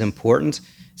is important.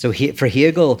 So for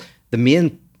Hegel, the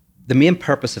main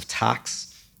purpose of tax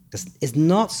is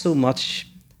not so much,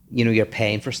 you're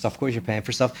paying for stuff. Of course, you're paying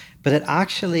for stuff, but it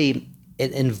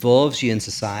involves you in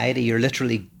society. You're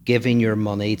literally giving your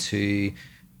money to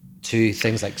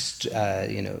things like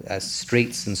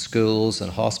streets and schools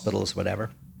and hospitals, whatever.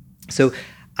 So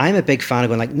I'm a big fan of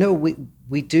going like, no,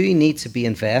 we do need to be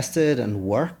invested and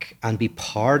work and be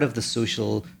part of the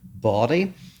social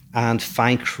body and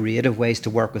find creative ways to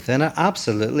work within it.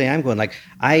 Absolutely. I'm going like,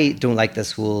 I don't like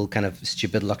this whole kind of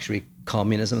stupid luxury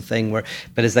communism thing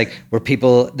but it's like where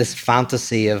people, this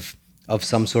fantasy of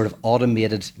some sort of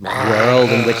automated world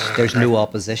in which there's no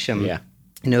opposition.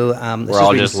 We're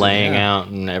all just laying out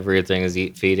and everything is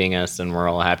feeding us and we're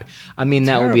all happy. I mean,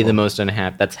 that would be the most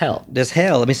unhappy. That's hell. There's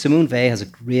hell. I mean, Simone Weil has a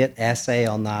great essay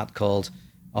on that called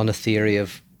On the Theory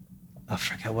of, I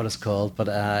forget what it's called, but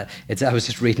I was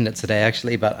just reading it today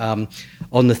actually, but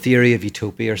On the Theory of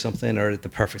Utopia or something, or The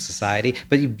Perfect Society.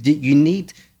 But you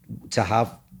need to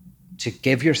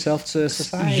give yourself to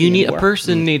society. A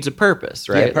person needs a purpose,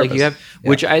 right? Purpose.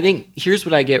 Which I think, here's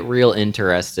what I get real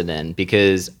interested in,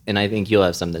 and I think you'll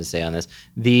have something to say on this.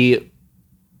 The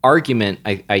argument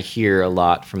I hear a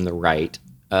lot from the right,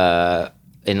 and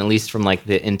at least from like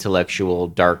the intellectual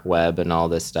dark web and all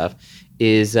this stuff,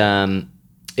 is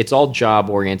it's all job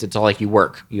oriented. It's all like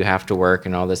you have to work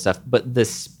and all this stuff. But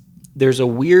there's a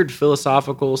weird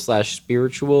philosophical /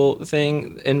 spiritual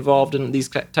thing involved in these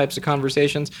types of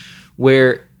conversations,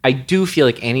 where I do feel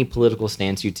like any political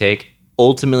stance you take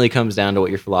ultimately comes down to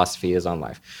what your philosophy is on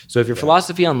life. So if your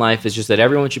philosophy on life is just that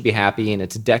everyone should be happy and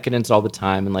it's decadence all the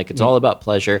time and like it's all about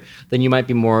pleasure, then you might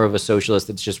be more of a socialist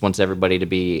that just wants everybody to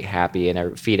be happy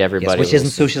and feed everybody. Yes, which isn't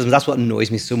socialism. That's what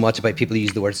annoys me so much about people who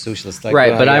use the word socialist. Like,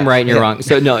 right, but I'm right and you're wrong.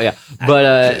 So no, yeah.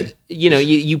 But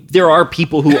you there are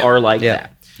people who are like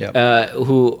that.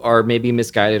 Who are maybe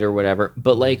misguided or whatever.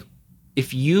 But like,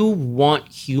 if you want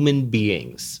human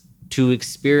beings to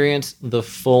experience the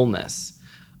fullness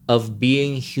of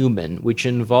being human, which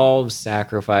involves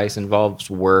sacrifice, involves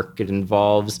work, it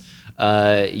involves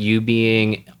you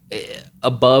being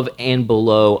above and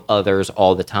below others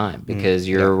all the time, because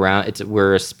you're around.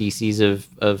 We're a species of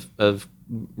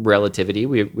relativity.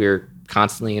 We're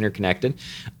constantly interconnected.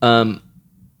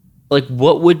 Like,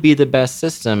 what would be the best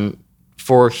system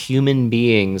for human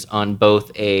beings on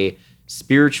both a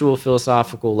spiritual,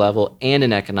 philosophical level and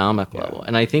an economic level?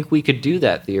 And I think we could do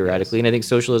that theoretically. And I think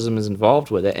socialism is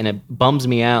involved with it. And it bums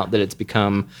me out that it's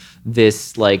become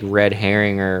this like red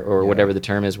herring or whatever the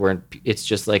term is, where it's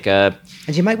just like and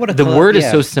you might want to the word is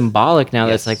so symbolic now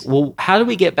that it's like, well, how do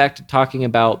we get back to talking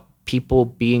about people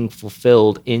being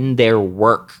fulfilled in their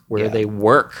work, where they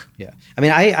work? I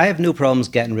mean, I have no problems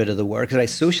getting rid of the word,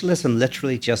 because socialism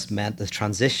literally just meant the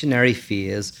transitionary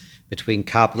phase between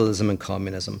capitalism and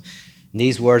communism. And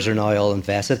these words are now all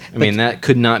invested. I mean, that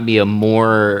could not be a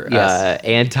more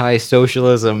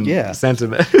anti-socialism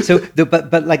sentiment.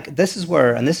 But like, this is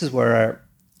where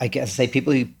I guess say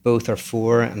people who both are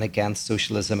for and against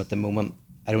socialism at the moment.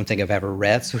 I don't think I've ever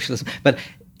read socialism, but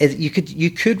you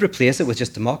could replace it with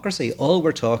just democracy. All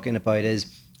we're talking about is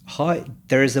how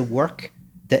there is a work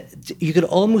that you could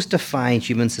almost define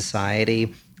human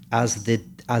society as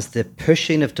the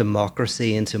pushing of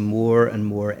democracy into more and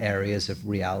more areas of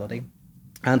reality.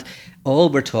 And all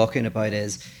we're talking about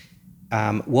is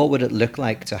what would it look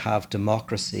like to have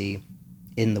democracy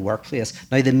in the workplace?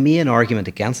 Now, the main argument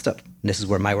against it, and this is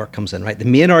where my work comes in, right? The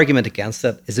main argument against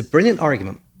it is a brilliant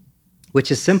argument, which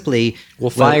is simply...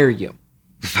 We'll fire you.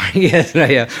 Yes,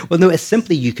 right, yeah. Well, no, it's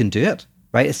simply you can do it,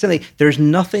 right? It's simply, there's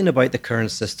nothing about the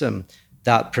current system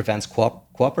that prevents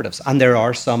cooperatives. And there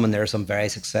are some, and there are some very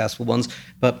successful ones,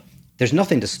 but there's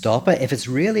nothing to stop it. If it's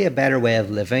really a better way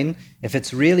of living, if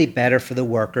it's really better for the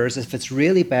workers, if it's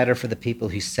really better for the people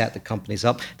who set the companies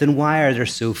up, then why are there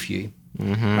so few?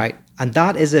 Right? And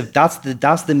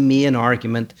that's the main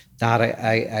argument that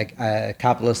a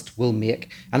capitalist will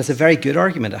make, and it's a very good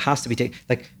argument. It has to be taken.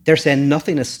 Like, they're saying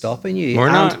nothing is stopping you. We're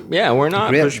not.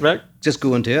 Push back. Just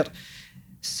go and do it.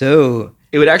 So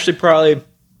it would actually probably,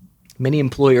 many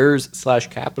employers /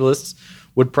 capitalists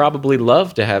would probably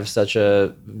love to have such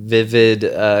a vivid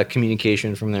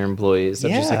communication from their employees.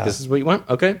 Just like, this is what you want?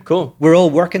 Okay, cool. We're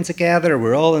all working together.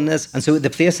 We're all in this. And so the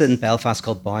place in Belfast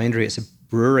called Boundary, it's a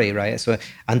brewery, right? So,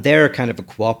 and they're kind of a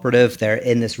cooperative. They're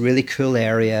in this really cool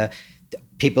area.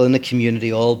 People in the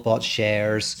community all bought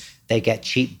shares. They get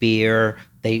cheap beer.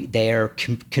 They are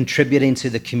contributing to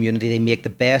the community. They make the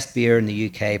best beer in the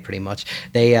UK, pretty much.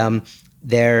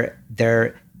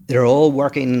 They're all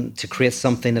working to create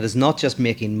something that is not just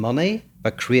making money,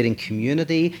 but creating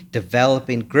community,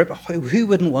 developing group. Who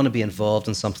wouldn't want to be involved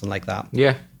in something like that?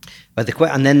 Yeah.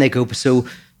 And then they go, so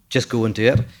just go and do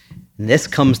it. And this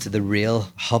comes to the real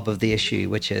hub of the issue,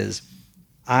 which is,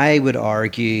 I would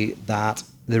argue that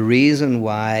the reason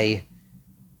why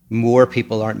more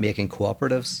people aren't making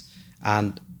cooperatives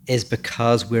is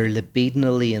because we're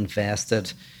libidinally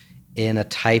invested in a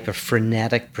type of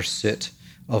frenetic pursuit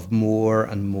of more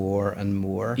and more and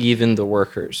more. Even the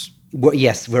workers.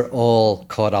 Yes, we're all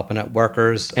caught up in it,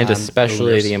 workers and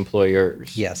especially owners. The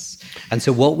employers. Yes. And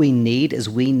so what we need is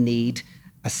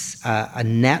a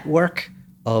network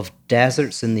of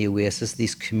deserts in the oasis,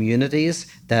 these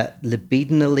communities that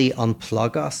libidinally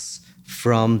unplug us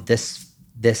from this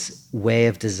way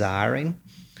of desiring,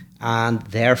 and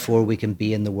therefore we can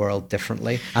be in the world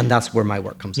differently. And that's where my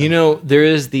work comes in. You know, there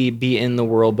is the be in the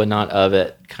world but not of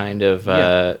it kind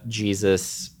of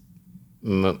Jesus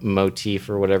motif,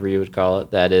 or whatever you would call it,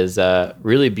 that is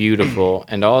really beautiful.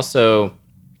 And also,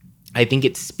 I think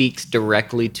it speaks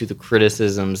directly to the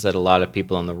criticisms that a lot of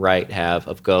people on the right have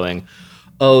of going,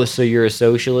 oh, so you're a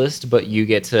socialist, but you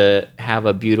get to have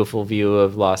a beautiful view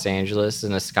of Los Angeles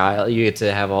and a sky. You get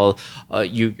to have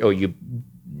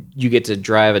you get to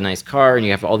drive a nice car and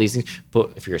you have all these things.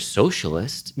 But if you're a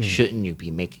socialist, shouldn't you be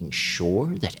making sure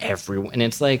that everyone? And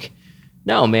it's like,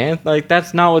 no, man, like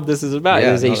that's not what this is about.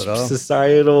 Yeah, it is a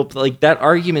societal, like that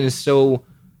argument is so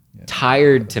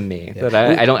tired to me that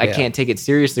I can't take it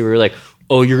seriously. We're like,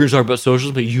 oh, you're going to talk about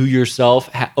socialism, but you yourself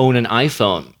own an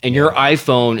iPhone, and your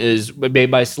iPhone is made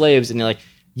by slaves, and you're like,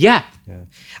 I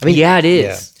mean, it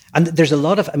is. And there's a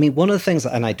lot of, I mean, one of the things,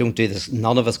 and I don't do this,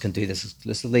 none of us can do this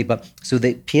exclusively, but so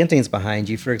the paintings behind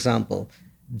you, for example,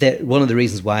 one of the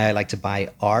reasons why I like to buy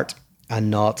art and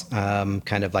not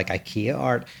kind of like IKEA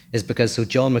art is because, so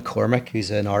John McCormick,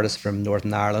 who's an artist from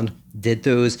Northern Ireland, did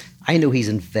those. I know he's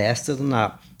invested in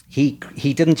that. He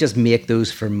didn't just make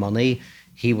those for money.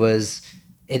 He got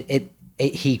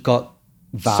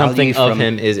value something from of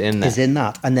him is in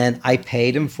that. And then I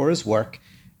paid him for his work.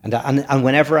 And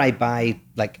whenever I buy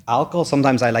like alcohol,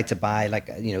 sometimes I like to buy like,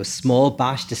 small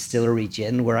batch distillery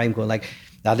gin, where I'm going like,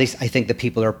 at least I think the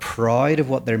people are proud of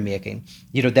what they're making.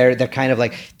 They're kind of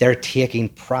like, they're taking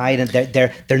pride, and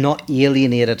they're not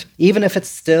alienated, even if it's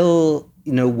still,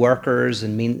 workers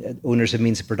and owners of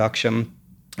means of production.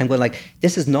 I'm going like,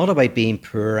 this is not about being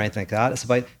poor or anything like that. It's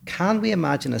about, can we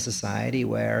imagine a society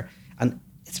where, and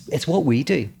it's what we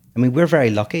do. I mean, we're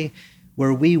very lucky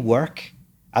where we work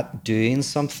at doing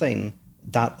something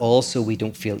that also we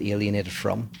don't feel alienated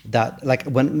from. That, like,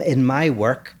 when in my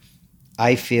work,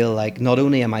 I feel like not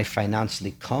only am I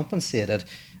financially compensated,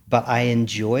 but I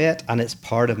enjoy it, and it's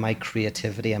part of my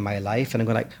creativity and my life. And I'm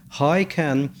going like, how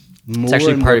can more? It's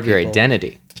actually part of your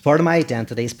identity. It's part of my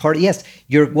identity. It's part of, yes,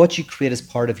 what you create is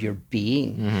part of your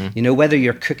being. Mm-hmm. Whether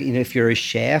you're cooking, if you're a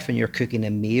chef and you're cooking a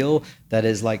meal that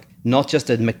is like not just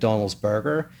a McDonald's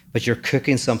burger, but you're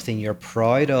cooking something you're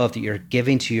proud of, that you're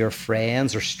giving to your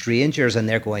friends or strangers, and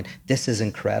they're going, this is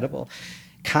incredible.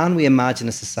 Can we imagine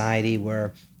a society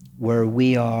where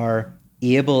we are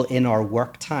able in our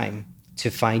work time to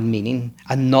find meaning,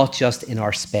 and not just in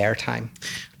our spare time?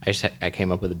 I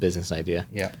came up with a business idea.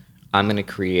 Yeah. I'm going to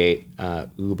create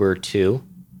Uber 2,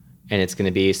 and it's going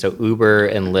to be, so Uber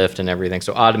and Lyft and everything.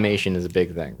 So automation is a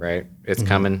big thing, right? It's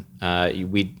coming.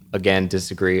 We, again,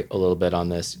 disagree a little bit on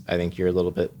this. I think you're a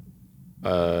little bit,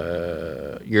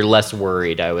 you're less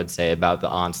worried, I would say, about the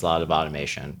onslaught of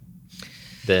automation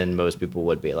than most people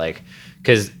would be. Like,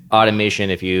 because automation,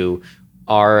 if you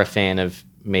are a fan of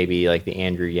maybe like the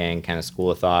Andrew Yang kind of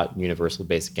school of thought, universal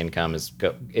basic income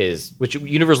which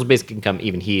universal basic income,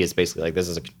 even he is basically like, this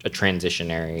is a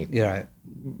transitionary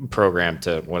program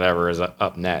to whatever is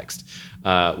up next,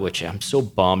 which I'm so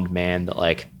bummed, man, that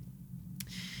like,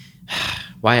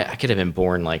 why I could have been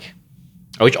born like,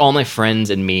 I wish all my friends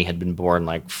and me had been born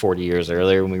like 40 years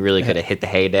earlier, when we really could have hit the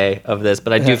heyday of this.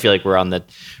 But I do feel like we're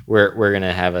going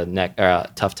to have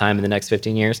a tough time in the next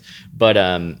 15 years. But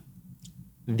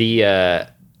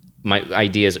my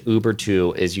idea is Uber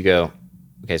 2 is, you go,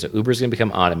 okay, so Uber's going to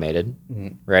become automated,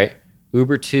 right?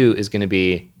 Uber 2 is going to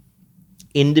be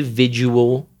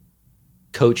individual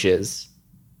coaches,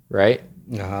 right?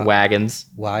 Wagons,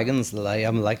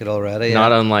 I'm like it already.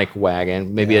 Not unlike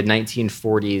wagon, maybe a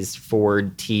 1940s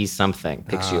Ford T something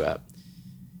picks you up,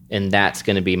 and that's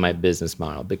going to be my business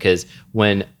model. Because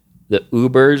when the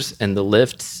Ubers and the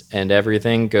Lyfts and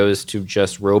everything goes to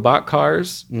just robot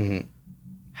cars,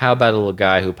 how about a little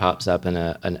guy who pops up in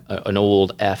an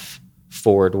old F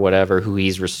Ford, whatever, who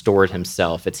he's restored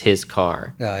himself? It's his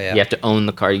car. You have to own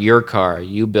the car, your car.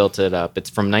 You built it up. It's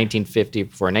from 1950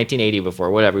 before, 1980 before,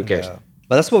 whatever. Who cares?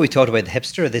 Well, that's what we talked about. The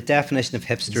hipster, the definition of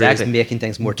hipster is making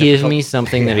things more difficult. Give me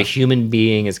something that a human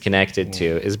being is connected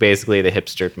to, is basically the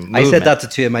hipster movement. I said that to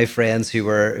two of my friends who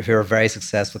were very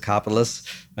successful capitalists.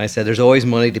 I said, there's always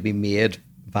money to be made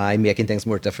by making things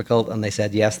more difficult. And they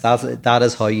said, yes, that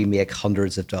is how you make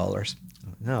hundreds of dollars.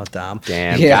 Oh, damn.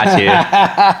 Got you.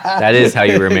 That is how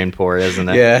you remain poor, isn't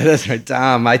it? Yeah, that's right.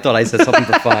 Damn, I thought I said something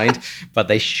profound, but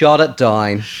they shot it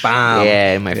down. Bam.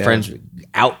 Yeah, my friends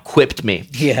outquipped me.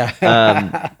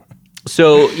 Yeah.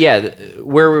 So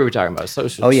where were we talking about?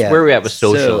 Socialism. Oh yeah. Where are we at with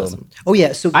socialism?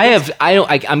 So I'm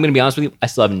going to be honest with you. I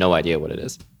still have no idea what it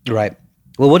is. Right.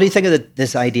 Well, what do you think of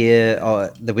this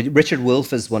idea? Richard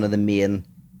Wolff is one of the main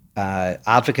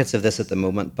advocates of this at the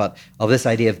moment, but of this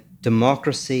idea of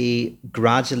democracy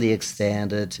gradually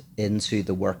extended into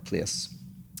the workplace.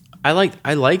 I like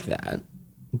that,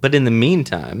 but in the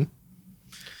meantime,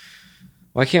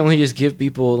 why can't we just give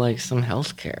people like some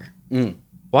health care?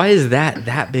 Why is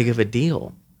that big of a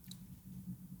deal?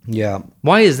 Yeah.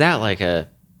 Why is that like that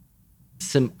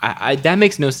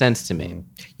makes no sense to me.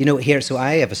 So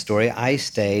I have a story. I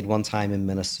stayed one time in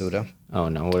Minnesota. Oh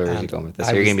no, where is he going with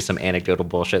this? You're giving me some anecdotal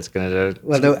bullshit. It's going to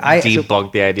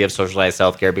debunk the idea of socialized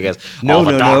healthcare because all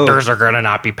the doctors are going to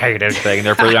not be paid anything.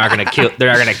 Therefore, they're not going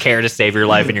to care to save your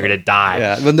life, and you're going to die.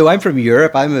 Yeah. Well, no, I'm from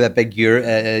Europe. I'm a big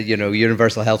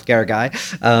universal healthcare guy.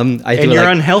 And you're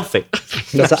unhealthy.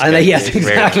 Yes,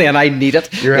 exactly. And I need it.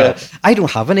 I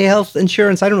don't have any health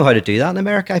insurance. I don't know how to do that in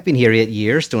America. I've been here 8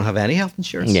 years. Don't have any health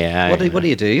insurance. Yeah. What do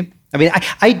you do? I mean,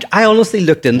 I honestly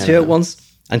looked into it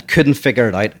once and couldn't figure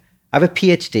it out. I have a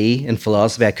PhD in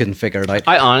philosophy. I couldn't figure it out.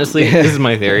 I honestly, this is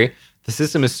my theory. The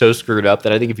system is so screwed up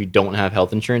that I think if you don't have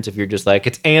health insurance, if you're just like,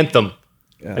 it's Anthem.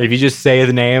 Yeah. And if you just say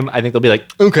the name, I think they'll be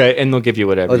like, okay, and they'll give you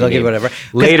whatever. Oh, they'll give you whatever.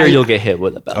 Later, you'll get hit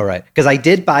with a bill. All right. Because I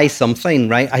did buy something,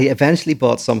 right? I eventually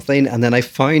bought something, and then I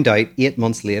found out 8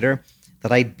 months later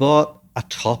that I bought a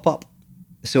top-up.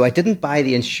 So I didn't buy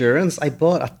the insurance. I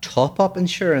bought a top-up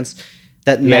insurance.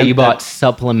 You bought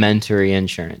supplementary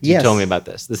insurance. Yes. You told me about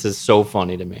this. This is so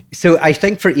funny to me. So I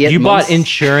think for 8 months... You bought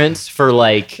insurance for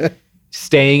like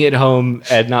staying at home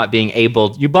and not being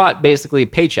able... You bought basically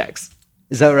paychecks.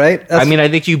 Is that right? I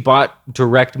think you bought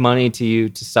direct money to you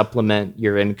to supplement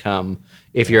your income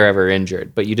if you're ever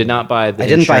injured, but you did not buy the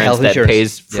insurance health that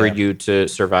pays for you to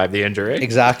survive the injury.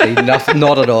 Exactly.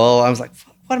 Not at all. I was like,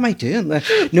 what am I doing?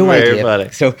 No idea. Funny.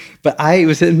 So, but I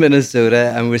was in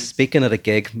Minnesota and we were speaking at a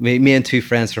gig. Me and 2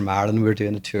 friends from Ireland, we were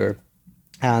doing a tour,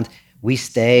 and we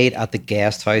stayed at the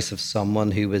guest house of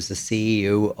someone who was the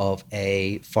CEO of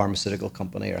a pharmaceutical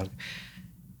company.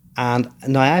 And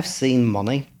now I've seen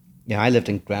money. I lived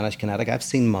in Greenwich, Connecticut. I've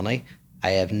seen money. I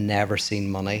have never seen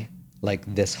money like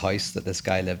this house that this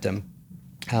guy lived in.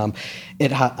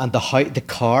 The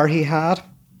car he had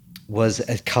was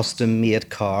a custom-made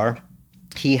car.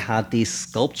 He had these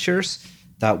sculptures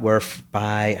that were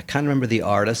by, I can't remember the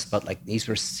artist, but like these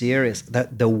were serious.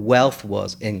 The wealth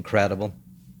was incredible.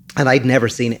 And I'd never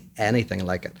seen anything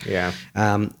like it. Yeah.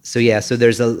 So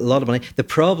there's a lot of money. The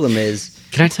problem is...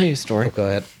 Can I tell you a story? Oh, go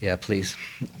ahead. Yeah, please.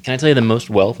 Can I tell you the most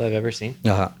wealth I've ever seen?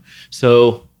 Uh-huh.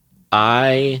 So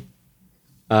I,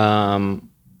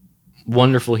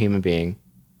 wonderful human being.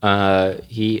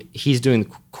 He's doing the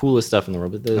coolest stuff in the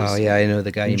world. But I know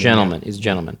the guy. Gentleman. He's a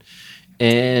gentleman.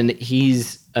 And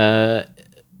he's, at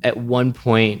one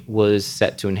point, was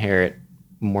set to inherit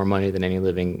more money than any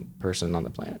living person on the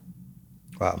planet.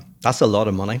 Wow, that's a lot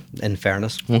of money, in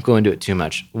fairness. Won't go into it too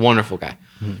much. Wonderful guy.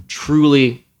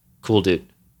 Truly cool dude.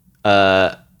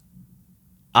 I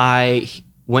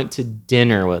went to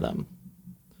dinner with him.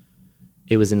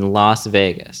 It was in Las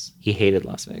Vegas. He hated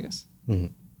Las Vegas. Mm-hmm.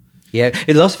 Yeah,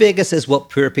 in Las Vegas is what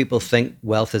poor people think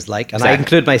wealth is like, and exactly. I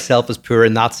include myself as poor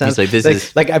in that sense.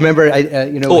 He's like, I remember,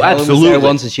 Helen absolutely. was there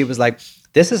once, and she was like,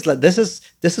 This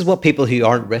is what people who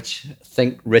aren't rich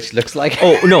think rich looks like.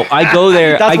 Oh no, I go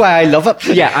there. That's why I love it.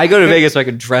 Yeah, I go to Vegas so I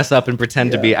can dress up and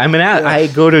pretend to be. I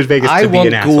go to Vegas to be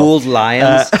an asshole. I want gold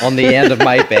lions on the end of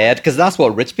my bed because that's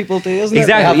what rich people do, isn't it?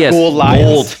 Exactly. Yes. Gold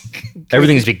lions.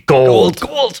 Everything's be gold.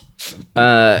 Gold.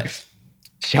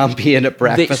 Champagne at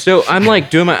breakfast. So I'm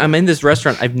like I'm in this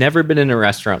restaurant. I've never been in a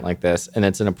restaurant like this, and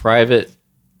it's in a private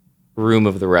room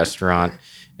of the restaurant,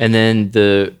 and then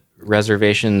the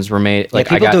reservations were made. Like,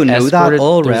 people don't know that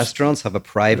all restaurants have a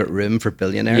private room for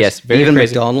billionaires. Yes, even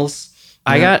crazy. McDonald's.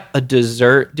 I got a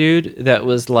dessert, dude, that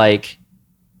was like,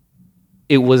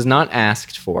 it was not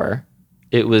asked for,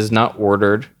 it was not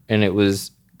ordered, and it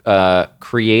was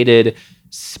created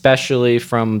specially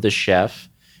from the chef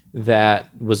that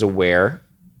was aware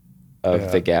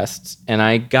of the guests. And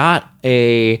I got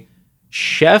a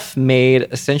chef-made,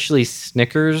 essentially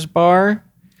Snickers bar.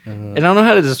 And I don't know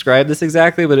how to describe this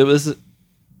exactly, but it was...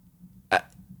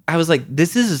 I was like,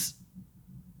 this is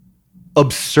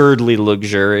absurdly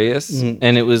luxurious.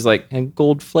 And it was like, and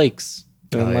gold flakes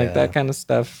and that kind of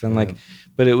stuff. And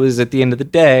but it was, at the end of the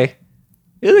day,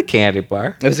 it was a candy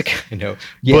bar. It was a,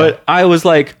 Yeah. But I was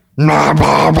like, blah,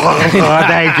 blah, blah, blah,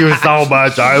 thank you so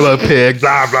much. I'm a pig,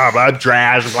 blah, blah, blah,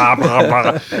 trash, blah, blah,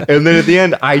 blah. And then at the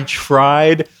end, I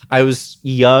was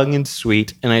young and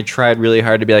sweet, and I tried really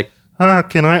hard to be like,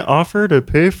 can I offer to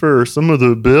pay for some of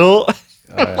the bill?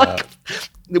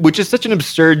 Which is such an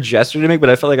absurd gesture to make, but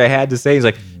I felt like I had to say, he's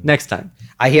like, next time.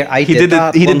 He did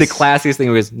the classiest thing,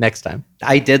 where he was, next time.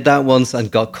 I did that once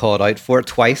and got caught out for it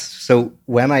twice. So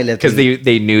when I lived, because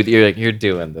they knew that you're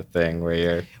doing the thing where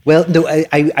you're. Well, no,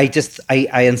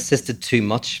 I insisted too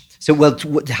much. So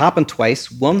it happened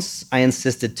twice. Once I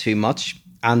insisted too much,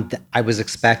 and I was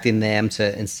expecting them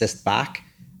to insist back,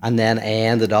 and then I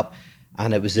ended up.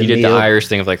 And it was you did the Irish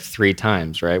thing of like 3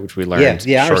 times, right? Which we learned.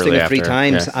 Yeah, Irish thing of 3 after.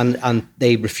 times, and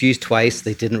they refused twice.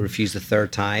 They didn't refuse the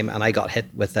 3rd time, and I got hit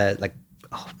with it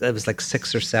was like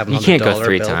 $600 or $700. You can't go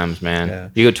 3 times, man. Yeah.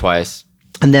 You go twice.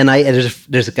 And then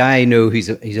there's a guy I know he's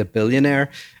a billionaire,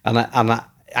 and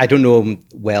I don't know him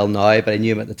well now, but I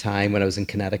knew him at the time when I was in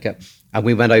Connecticut. And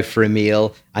we went out for a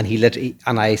meal, and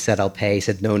and I said, I'll pay. He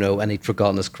said, no. And he'd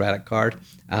forgotten his credit card.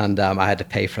 And I had to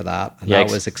pay for that. And that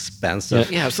was expensive.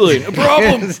 Yeah, absolutely. No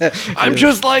problem. I'm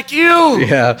just like you.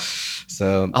 Yeah.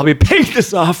 So I'll be paying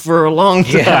this off for a long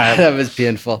time. Yeah, that was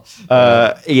painful.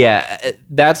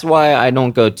 That's why I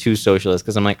don't go too socialist,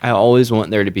 because I'm like, I always want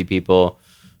there to be people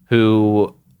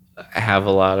who have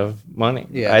a lot of money.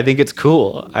 Yeah. I think it's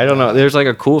cool. I don't know. There's like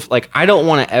a cool, like, I don't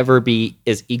want to ever be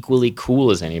as equally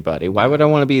cool as anybody. Why would I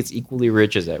want to be as equally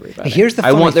rich as everybody? Here's the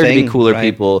funny I want there thing, to be cooler right?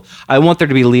 people. I want there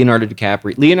to be Leonardo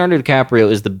DiCaprio. Leonardo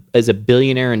DiCaprio is a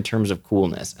billionaire in terms of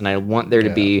coolness. And I want there to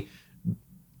be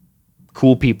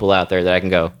cool people out there that I can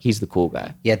go, he's the cool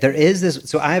guy. Yeah, there is this.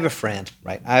 So I have a friend,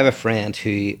 right? I have a friend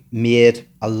who made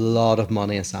a lot of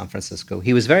money in San Francisco.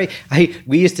 He was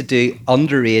we used to do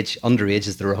underage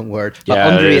is the wrong word. But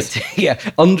under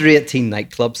 18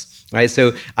 nightclubs, right?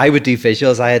 So I would do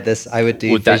visuals. I would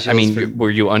do visuals.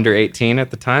 Were you under 18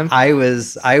 at the time? I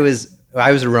was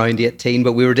around 18,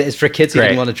 but it's for kids who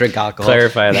didn't want to drink alcohol.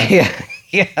 Clarify that. Yeah.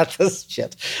 Yeah, that's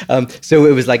shit. So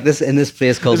it was like this in this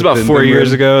place called. It was about 4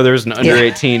 years ago. There was an under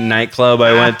 18 nightclub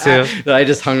I went to that I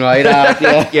just hung out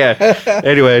at. Yeah.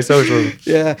 Anyway, socialism.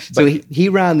 Yeah. So he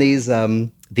ran these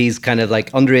kind of like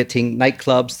under 18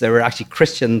 nightclubs. They were actually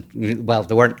Christian. Well,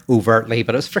 they weren't overtly,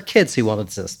 but it was for kids who wanted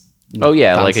to.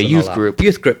 Like a youth group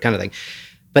kind of thing.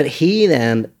 But he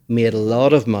then made a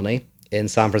lot of money in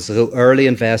San Francisco, early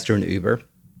investor in Uber,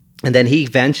 and then he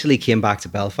eventually came back to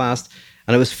Belfast.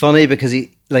 And it was funny because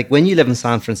when you live in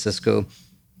San Francisco,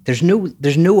 there's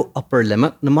no upper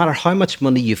limit. No matter how much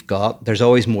money you've got, there's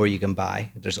always more you can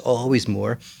buy. There's always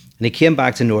more. And he came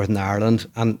back to Northern Ireland,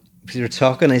 and we were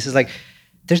talking, and he says, like,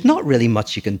 there's not really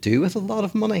much you can do with a lot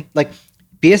of money. Like,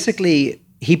 basically,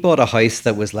 he bought a house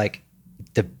that was like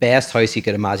the best house you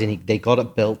could imagine. They got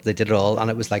it built, they did it all, and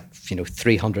it was like,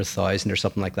 300,000 or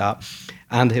something like that.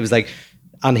 And he was like,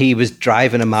 and he was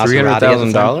driving a Maserati.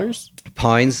 $300,000?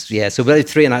 Pounds, yeah. So about like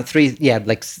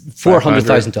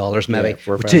 $400,000 maybe, yeah,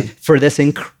 for this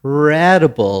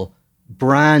incredible,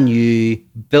 brand new,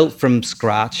 built from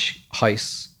scratch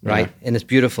house, right, in this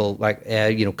beautiful,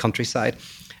 countryside.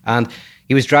 And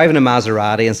he was driving a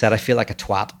Maserati and said, "I feel like a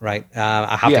twat, right?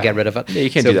 I have to get rid of it." Yeah, you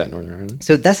can't do that in Northern Ireland.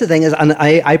 So that's the thing is, and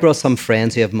I brought some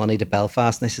friends who have money to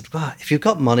Belfast, and I said, "Wow, if you've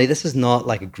got money, this is not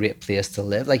like a great place to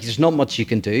live. Like, there's not much you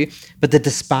can do, but the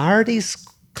disparities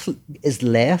is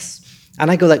less." And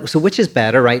I go like, so which is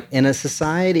better, right? In a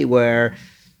society where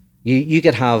you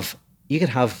could have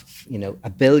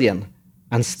 $1 billion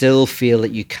and still feel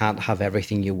that you can't have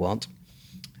everything you want,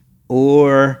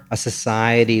 or a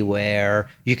society where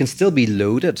you can still be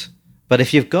loaded, but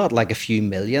if you've got like a few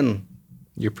million,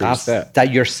 you're pretty set.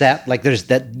 That you're set. Like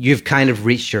you've kind of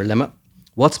reached your limit.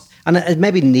 And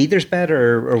maybe neither's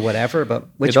better or whatever, but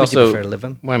which would you prefer to live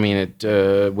in? Well, I mean,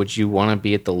 would you want to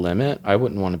be at the limit? I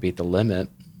wouldn't want to be at the limit.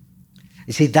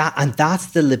 You see that, and that's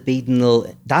the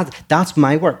libidinal. That's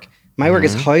my work. My work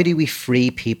is how do we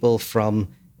free people from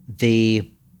the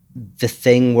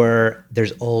thing where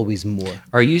there's always more.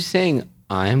 Are you saying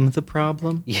I'm the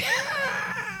problem? Yeah.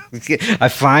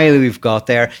 We've got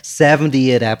there.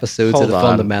 78 episodes of The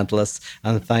Fundamentalists,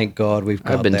 and thank God we've got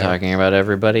there. I've been talking about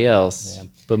everybody else,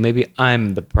 but maybe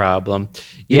I'm the problem.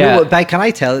 Yeah. You know what,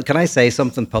 can I say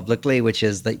something publicly, which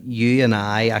is that you and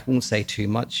I won't say too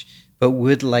much, but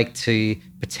would like to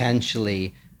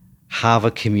potentially have a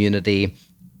community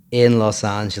in Los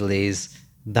Angeles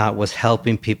that was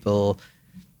helping people.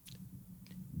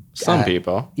 Some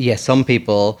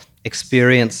people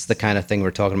experience the kind of thing we're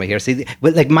talking about here. See,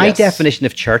 like my definition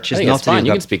of church is not fine.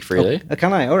 You can speak freely. Oh,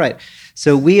 can I? All right.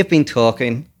 So we have been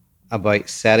talking about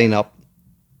setting up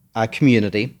a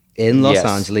community in Los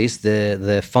Angeles,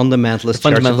 the Fundamentalist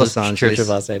Church of Los Angeles. Church of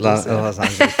Los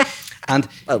Angeles. And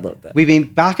I love that. We've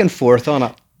been back and forth on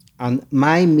it. And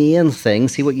my main thing,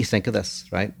 see what you think of this,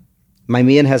 right? My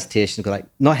main hesitation,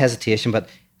 not hesitation, but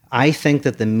I think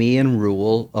that the main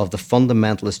role of the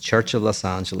Fundamentalist Church of Los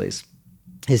Angeles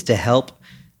is to help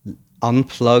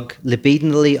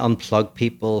libidinally unplug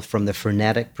people from the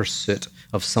frenetic pursuit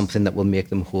of something that will make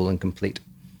them whole and complete.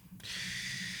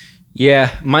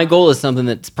 Yeah, my goal is something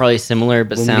that's probably similar,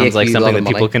 but sounds like something that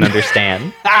people can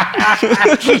understand.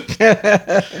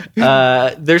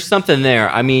 There's something there.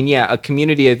 I mean, a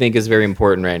community I think is very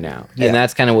important right now. Yeah. And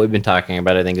that's kind of what we've been talking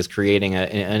about, I think, is creating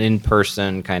an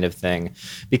in-person kind of thing.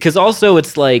 Because also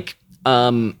it's like,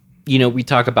 we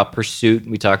talk about pursuit.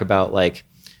 We talk about like,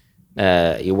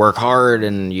 you work hard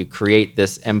and you create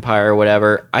this empire or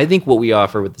whatever. I think what we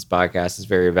offer with this podcast is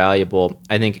very valuable.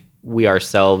 I think we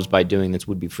ourselves, by doing this,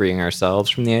 would be freeing ourselves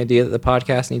from the idea that the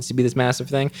podcast needs to be this massive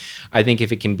thing. I think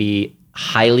if it can be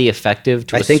highly effective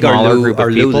to a smaller group of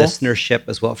people. Our low listenership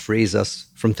is what frees us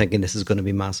from thinking this is going to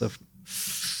be massive.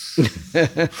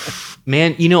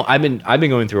 Man, I've been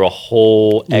going through a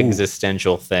whole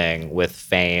existential thing with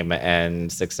fame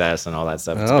and success and all that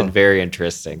stuff. It's been very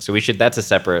interesting. So that's a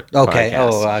separate podcast. Okay.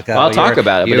 I'll talk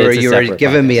about it, but you were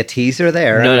giving me a teaser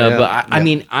there. No, but I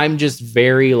mean, I'm just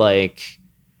very like,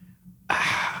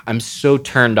 I'm so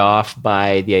turned off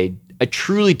by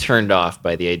truly turned off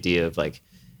by the idea of like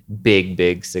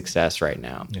big success right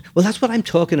now. Well, that's what I'm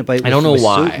talking about. I don't know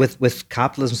why. With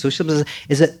capitalism, socialism,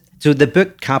 so the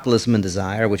book Capitalism and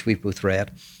Desire, which we've both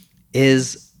read,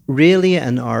 is really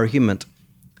an argument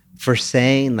for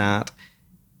saying that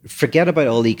forget about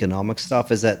all the economic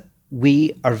stuff, is that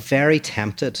we are very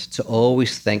tempted to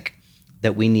always think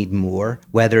that we need more,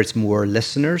 whether it's more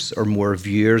listeners or more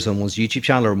viewers on one's YouTube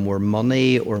channel or more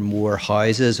money or more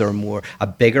houses or a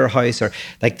bigger house, or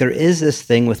like there is this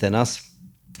thing within us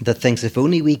that thinks if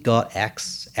only we got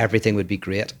X, everything would be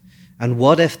great. And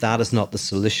what if that is not the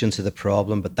solution to the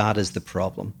problem, but that is the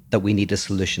problem that we need a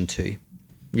solution to?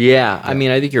 Yeah. I mean,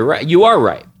 I think you're right. You are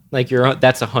right. Like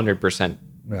that's 100%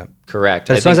 correct.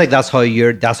 It sounds like that's how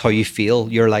you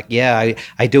feel. You're like, yeah,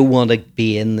 I don't want to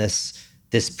be in this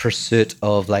pursuit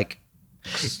of like.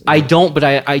 I don't, but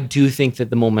I do think that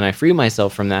the moment I free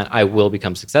myself from that, I will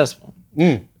become successful.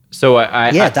 So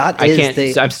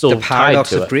I'm still the paradox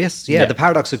tied to of grace. Yeah, the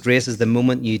paradox of grace is the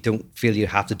moment you don't feel you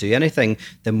have to do anything,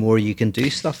 the more you can do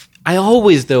stuff. I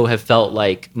always, though, have felt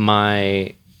like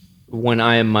when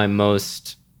I am my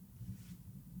most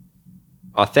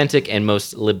authentic and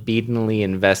most libidinally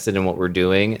invested in what we're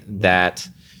doing, that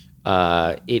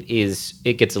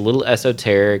it gets a little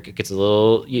esoteric. It gets a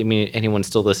little. I mean, anyone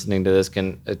still listening to this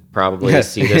can probably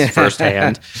see this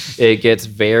firsthand. It gets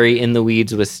very in the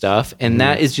weeds with stuff, and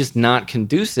that is just not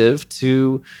conducive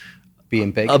to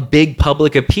being big. A big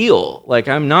public appeal. Like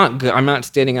I'm not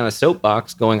standing on a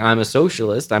soapbox going, I'm a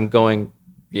socialist. I'm going,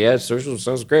 yeah, socialism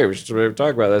sounds great. We should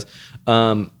talk about this.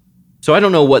 So I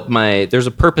don't know there's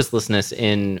a purposelessness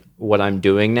in what I'm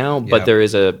doing now, but there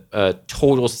is a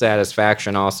total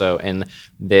satisfaction also in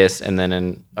this, and then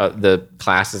in the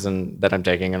classes that I'm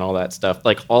taking and all that stuff.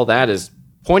 Like all that is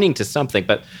pointing to something,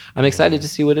 but I'm excited to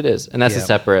see what it is. And that's a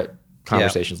separate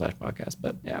conversation / podcast,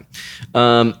 but yeah.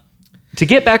 To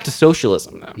get back to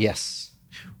socialism though. Yes.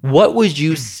 What would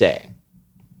you say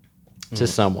to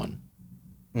someone,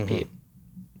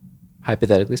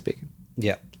 hypothetically speaking?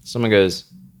 Yeah. Someone goes,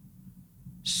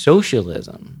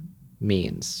 socialism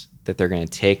means that they're going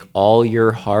to take all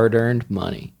your hard-earned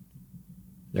money.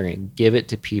 They're going to give it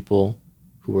to people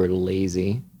who are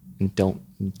lazy and don't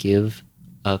give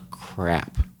a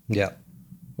crap. Yeah.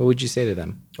 What would you say to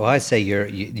them? Well, I'd say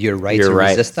you're right to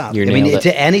resist that. I mean,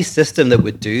 to any system that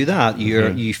would do that,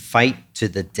 you fight to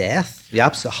the death. Yeah,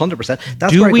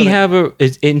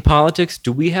 100%. In politics,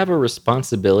 do we have a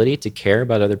responsibility to care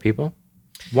about other people?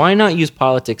 Why not use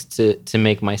politics to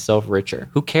make myself richer?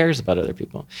 Who cares about other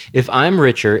people? If I'm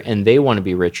richer and they want to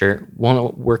be richer,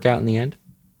 won't it work out in the end?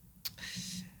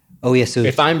 Oh, yeah. So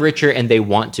if I'm richer and they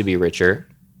want to be richer,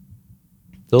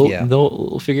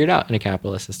 they'll figure it out in a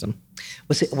capitalist system.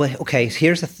 Okay.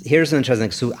 Here's an interesting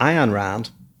thing. So Ayn Rand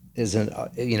is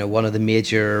one of the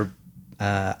major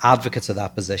advocates of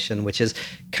that position, which is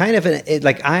kind of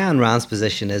like Ayn Rand's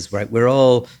position is, right, we're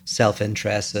all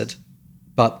self-interested.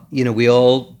 But, we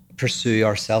all pursue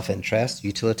our self-interest,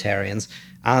 utilitarians,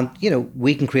 and,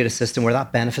 we can create a system where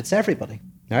that benefits everybody,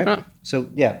 right? Huh. So,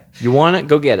 yeah. You want it?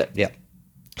 Go get it. Yeah.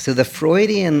 So the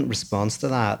Freudian response to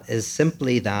that is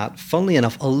simply that, funnily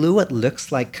enough, although it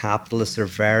looks like capitalists are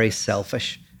very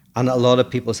selfish, and a lot of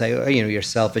people say, oh, you're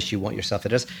selfish, you want your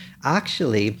self-interest.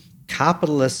 Actually,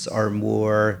 capitalists are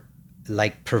more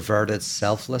like perverted,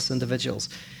 selfless individuals.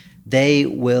 They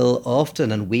will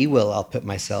often, and we will, I'll put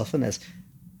myself in this,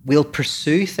 we'll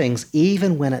pursue things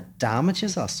even when it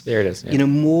damages us. There it is. Yeah.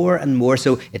 More and more.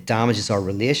 So it damages our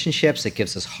relationships. It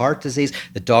gives us heart disease.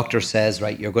 The doctor says,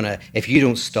 right, if you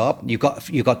don't stop, you've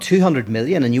got 200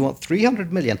 million and you want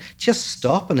 300 million. Just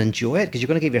stop and enjoy it because you're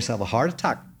going to give yourself a heart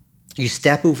attack. You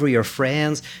step over your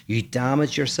friends, you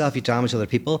damage yourself, you damage other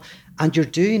people, and you're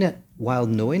doing it while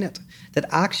knowing it. That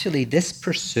actually this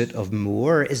pursuit of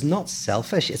more is not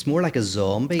selfish. It's more like a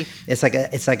zombie. It's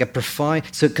like a profound,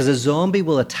 because a zombie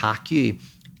will attack you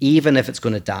even if it's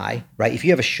going to die, right? If you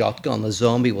have a shotgun, the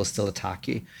zombie will still attack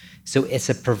you. So it's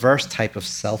a perverse type of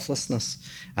selflessness.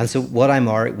 And so what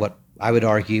I would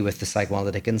argue with the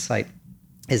psychoanalytic insight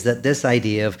is that this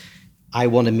idea of I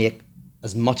want to make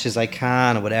as much as I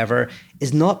can or whatever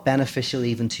is not beneficial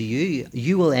even to you.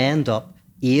 You will end up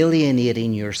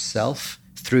alienating yourself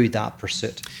through that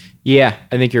pursuit. Yeah,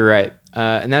 I think you're right.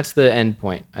 And that's the end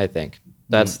point, I think.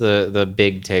 That's the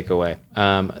big takeaway.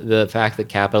 The fact that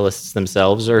capitalists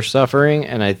themselves are suffering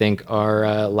and I think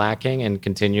are lacking and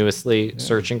continuously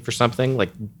searching for something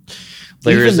like...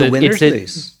 Even the winners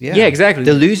lose. Yeah, exactly.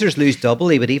 The losers lose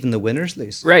doubly, but even the winners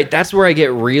lose. Right. That's where I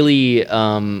get really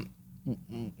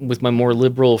with my more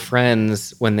liberal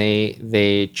friends, when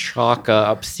they chalk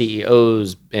up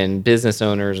CEOs and business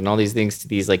owners and all these things to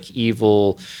these like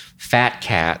evil fat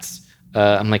cats,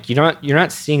 I'm like, you're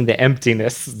not seeing the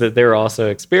emptiness that they're also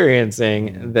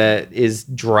experiencing that is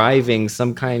driving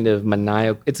some kind of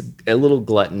maniacal. It's a little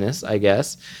gluttonous, I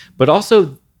guess, but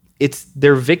also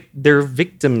they're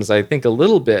victims, I think, a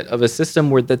little bit of a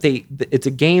system where it's a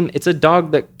game. It's a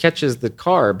dog that catches the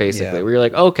car, basically. Where you're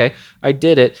like, okay, I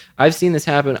did it. I've seen this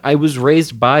happen. I was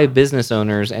raised by business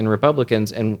owners and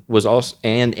Republicans, and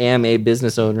am a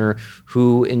business owner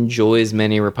who enjoys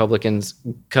many Republicans'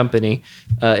 company,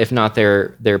 if not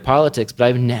their politics. But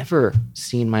I've never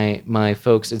seen my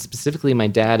folks, and specifically my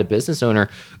dad, a business owner,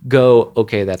 go,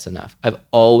 okay, that's enough. I've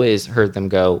always heard them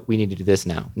go, we need to do this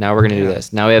now. Now we're going to do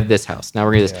this. Now we have this house. Now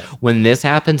we're going to do this. When this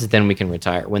happens, then we can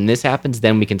retire. When this happens,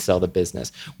 then we can sell the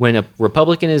business. When a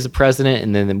Republican is a president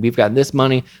and then we've got this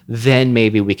money, then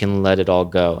maybe we can let it all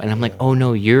go. And I'm like, oh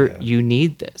no, you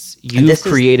need this. You've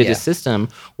created a system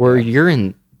where you're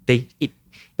in, but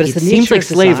it's the seems nature like of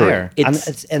slavery.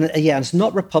 It's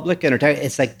not Republican or Democrat.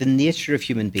 It's like the nature of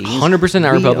human beings. 100%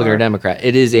 not Republican or Democrat.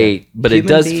 It is but it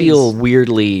does feel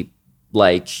weirdly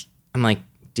like, I'm like,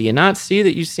 do you not see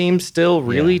that you seem still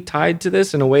really tied to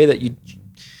this in a way that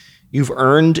you've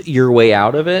earned your way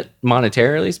out of it,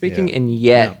 monetarily speaking, and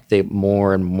yet they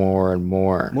more and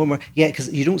more. Yeah,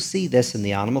 because you don't see this in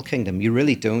the animal kingdom. You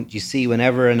really don't. You see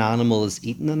whenever an animal is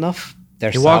eaten enough,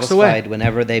 they're satisfied.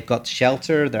 Whenever they've got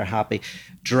shelter, they're happy.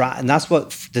 And that's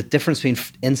what the difference between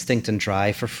instinct and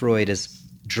drive for Freud is.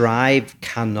 Drive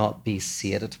cannot be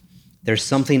sated. There's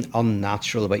something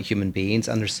unnatural about human beings,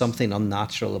 and there's something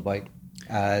unnatural about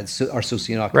our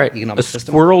socioeconomic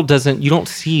system. Squirrel doesn't. You don't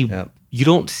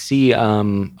see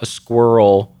a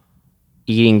squirrel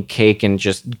eating cake and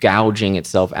just gouging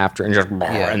itself after and just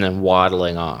and then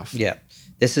waddling off. Yeah,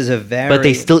 this is But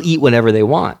they still eat whenever they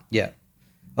want. Yeah.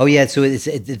 Oh yeah. So it's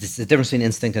the difference between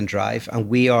instinct and drive, and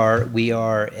we are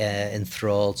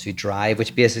enthralled to drive,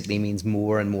 which basically means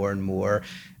more and more and more,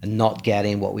 and not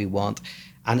getting what we want.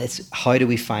 And it's how do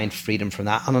we find freedom from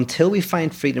that? And until we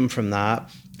find freedom from that,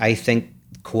 I think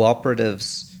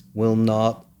cooperatives will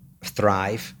not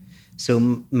thrive.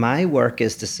 So my work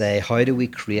is to say, how do we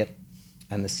create,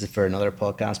 and this is for another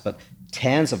podcast, but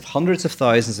hundreds of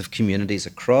thousands of communities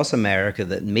across America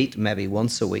that meet maybe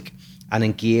once a week and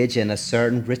engage in a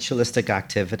certain ritualistic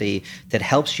activity that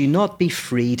helps you not be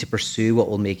free to pursue what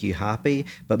will make you happy,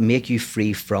 but make you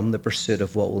free from the pursuit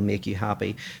of what will make you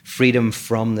happy, freedom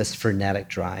from this frenetic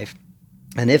drive.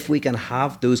 And if we can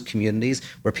have those communities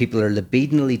where people are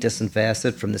libidinally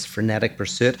disinvested from this frenetic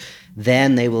pursuit,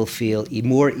 then they will feel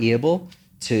more able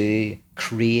to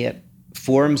create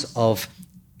forms of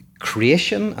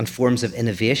creation and forms of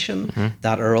innovation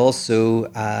that are also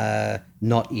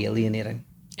not alienating.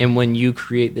 And when you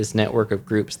create this network of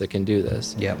groups that can do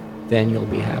this, then you'll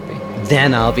be happy.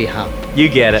 Then I'll be happy. You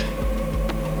get it.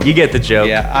 You get the joke.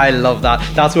 Yeah, I love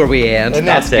that. That's where we end. And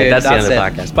that's it. That's the end of the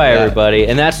podcast. Bye, everybody.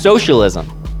 And that's socialism.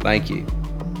 Thank you.